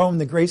can grow in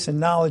the grace and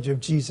knowledge of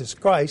Jesus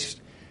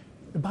Christ,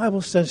 the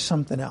Bible says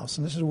something else.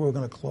 And this is where we're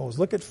going to close.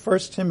 Look at 1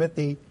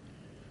 Timothy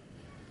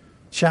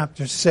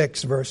chapter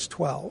 6, verse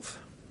 12.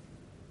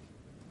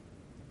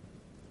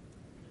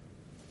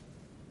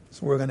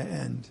 That's where we're going to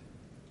end.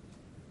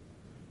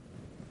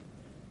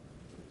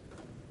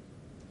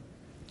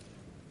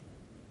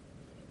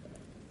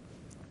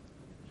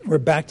 We're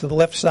back to the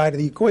left side of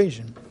the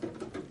equation.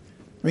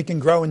 We can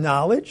grow in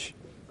knowledge.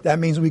 That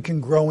means we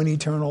can grow in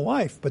eternal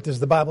life. But does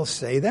the Bible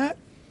say that?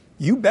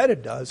 You bet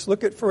it does.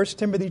 Look at 1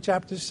 Timothy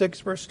chapter 6,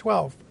 verse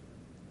 12.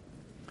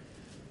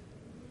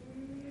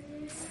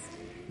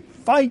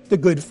 Fight the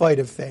good fight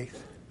of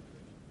faith.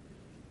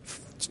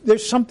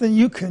 There's something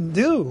you can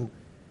do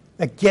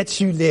that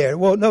gets you there.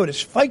 Well,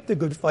 notice, fight the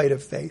good fight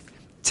of faith.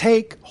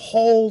 Take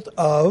hold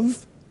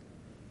of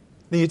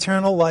the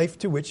eternal life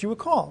to which you were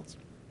called.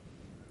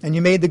 And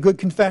you made the good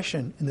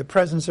confession in the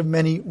presence of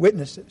many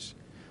witnesses.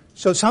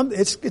 So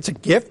it's a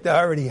gift. I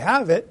already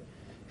have it.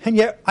 And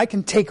yet I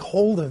can take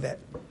hold of it.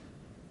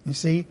 You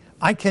see,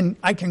 I can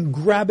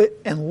grab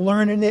it and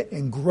learn in it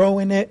and grow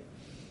in it.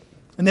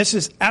 And this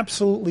is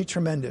absolutely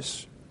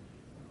tremendous.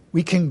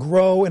 We can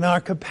grow in our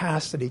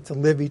capacity to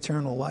live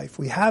eternal life.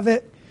 We have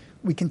it.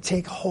 We can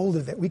take hold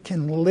of it. We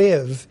can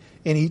live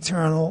in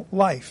eternal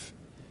life.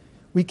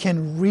 We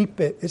can reap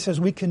it. It says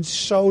we can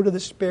sow to the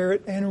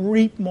Spirit and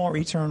reap more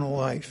eternal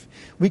life.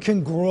 We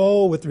can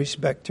grow with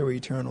respect to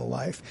eternal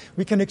life.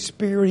 We can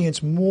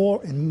experience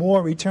more and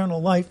more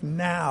eternal life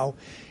now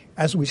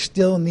as we're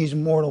still in these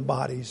mortal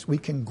bodies. We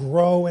can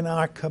grow in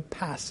our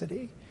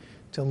capacity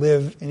to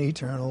live in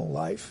eternal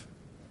life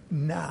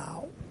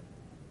now.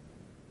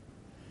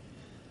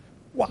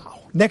 Wow.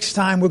 Next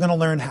time we're going to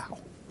learn how.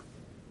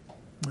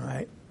 All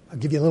right. I'll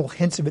give you a little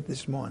hints of it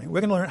this morning.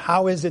 We're going to learn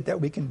how is it that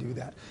we can do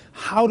that.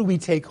 How do we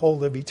take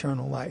hold of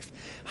eternal life?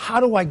 How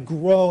do I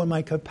grow in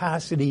my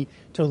capacity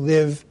to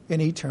live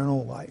in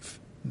eternal life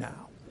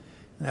now?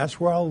 And that's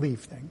where I'll leave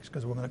things,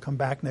 because we're going to come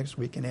back next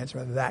week and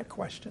answer that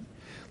question.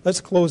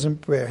 Let's close in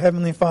prayer.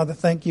 Heavenly Father,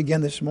 thank you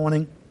again this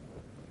morning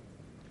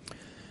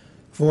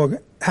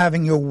for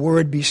having your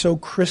word be so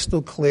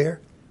crystal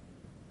clear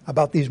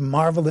about these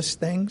marvelous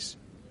things.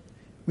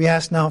 We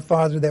ask now,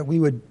 Father, that we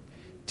would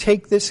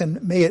take this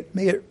and may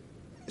it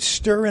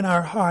stir in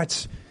our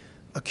hearts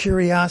a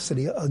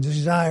curiosity, a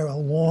desire, a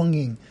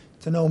longing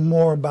to know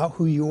more about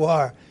who you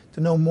are,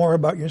 to know more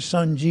about your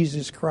Son,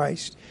 Jesus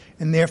Christ,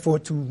 and therefore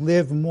to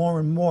live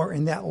more and more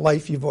in that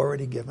life you've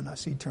already given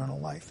us, eternal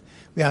life.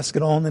 We ask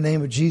it all in the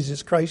name of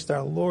Jesus Christ,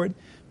 our Lord,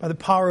 by the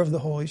power of the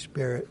Holy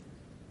Spirit.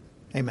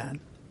 Amen.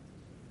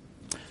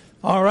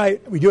 All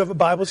right, we do have a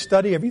Bible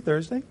study every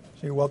Thursday.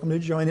 So you're welcome to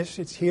join us.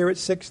 It's here at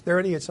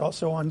 6:30. It's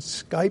also on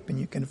Skype, and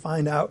you can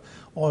find out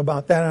all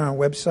about that on our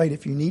website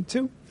if you need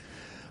to.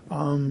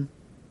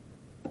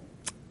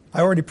 I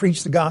already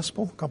preached the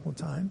gospel a couple of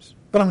times,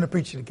 but I'm going to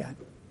preach it again.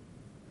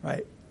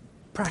 Right?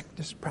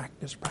 Practice,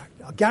 practice,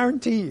 practice. I'll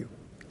guarantee you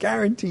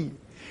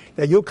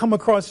that you'll come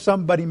across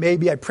somebody,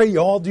 maybe, I pray you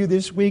all do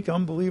this week,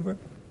 unbeliever,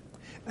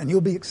 and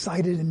you'll be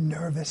excited and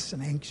nervous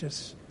and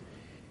anxious,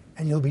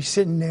 and you'll be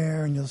sitting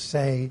there and you'll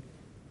say,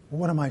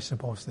 what am I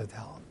supposed to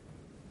tell them?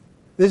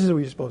 This is what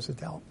you're supposed to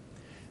tell them.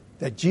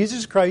 That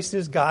Jesus Christ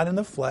is God in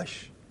the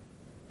flesh,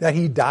 that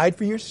he died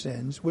for your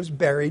sins, was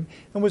buried,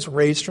 and was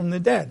raised from the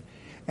dead.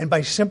 And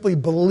by simply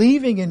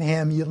believing in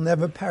him, you'll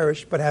never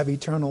perish but have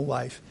eternal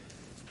life.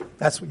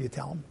 That's what you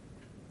tell them.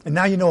 And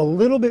now you know a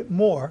little bit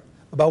more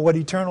about what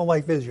eternal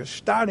life is. You're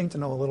starting to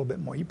know a little bit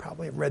more. You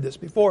probably have read this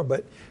before,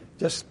 but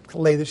just to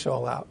lay this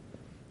all out.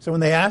 So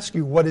when they ask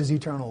you, what is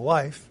eternal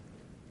life?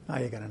 Now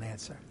you got an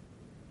answer.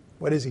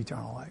 What is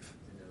eternal life?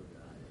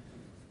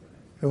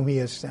 Whom he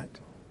has sent.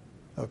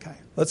 Okay,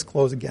 let's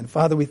close again.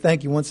 Father, we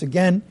thank you once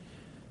again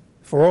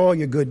for all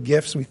your good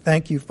gifts. We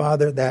thank you,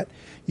 Father, that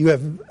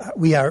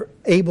we are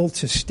able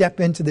to step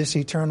into this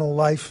eternal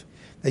life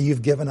that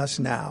you've given us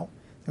now.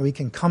 And we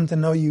can come to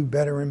know you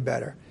better and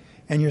better,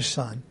 and your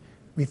Son.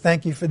 We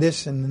thank you for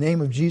this in the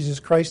name of Jesus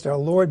Christ our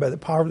Lord, by the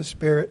power of the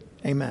Spirit.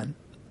 Amen.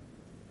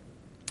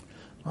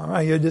 All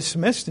right, you're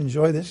dismissed.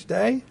 Enjoy this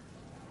day.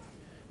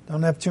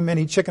 Don't have too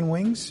many chicken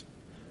wings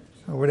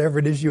or whatever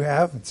it is you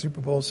have on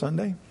Super Bowl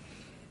Sunday.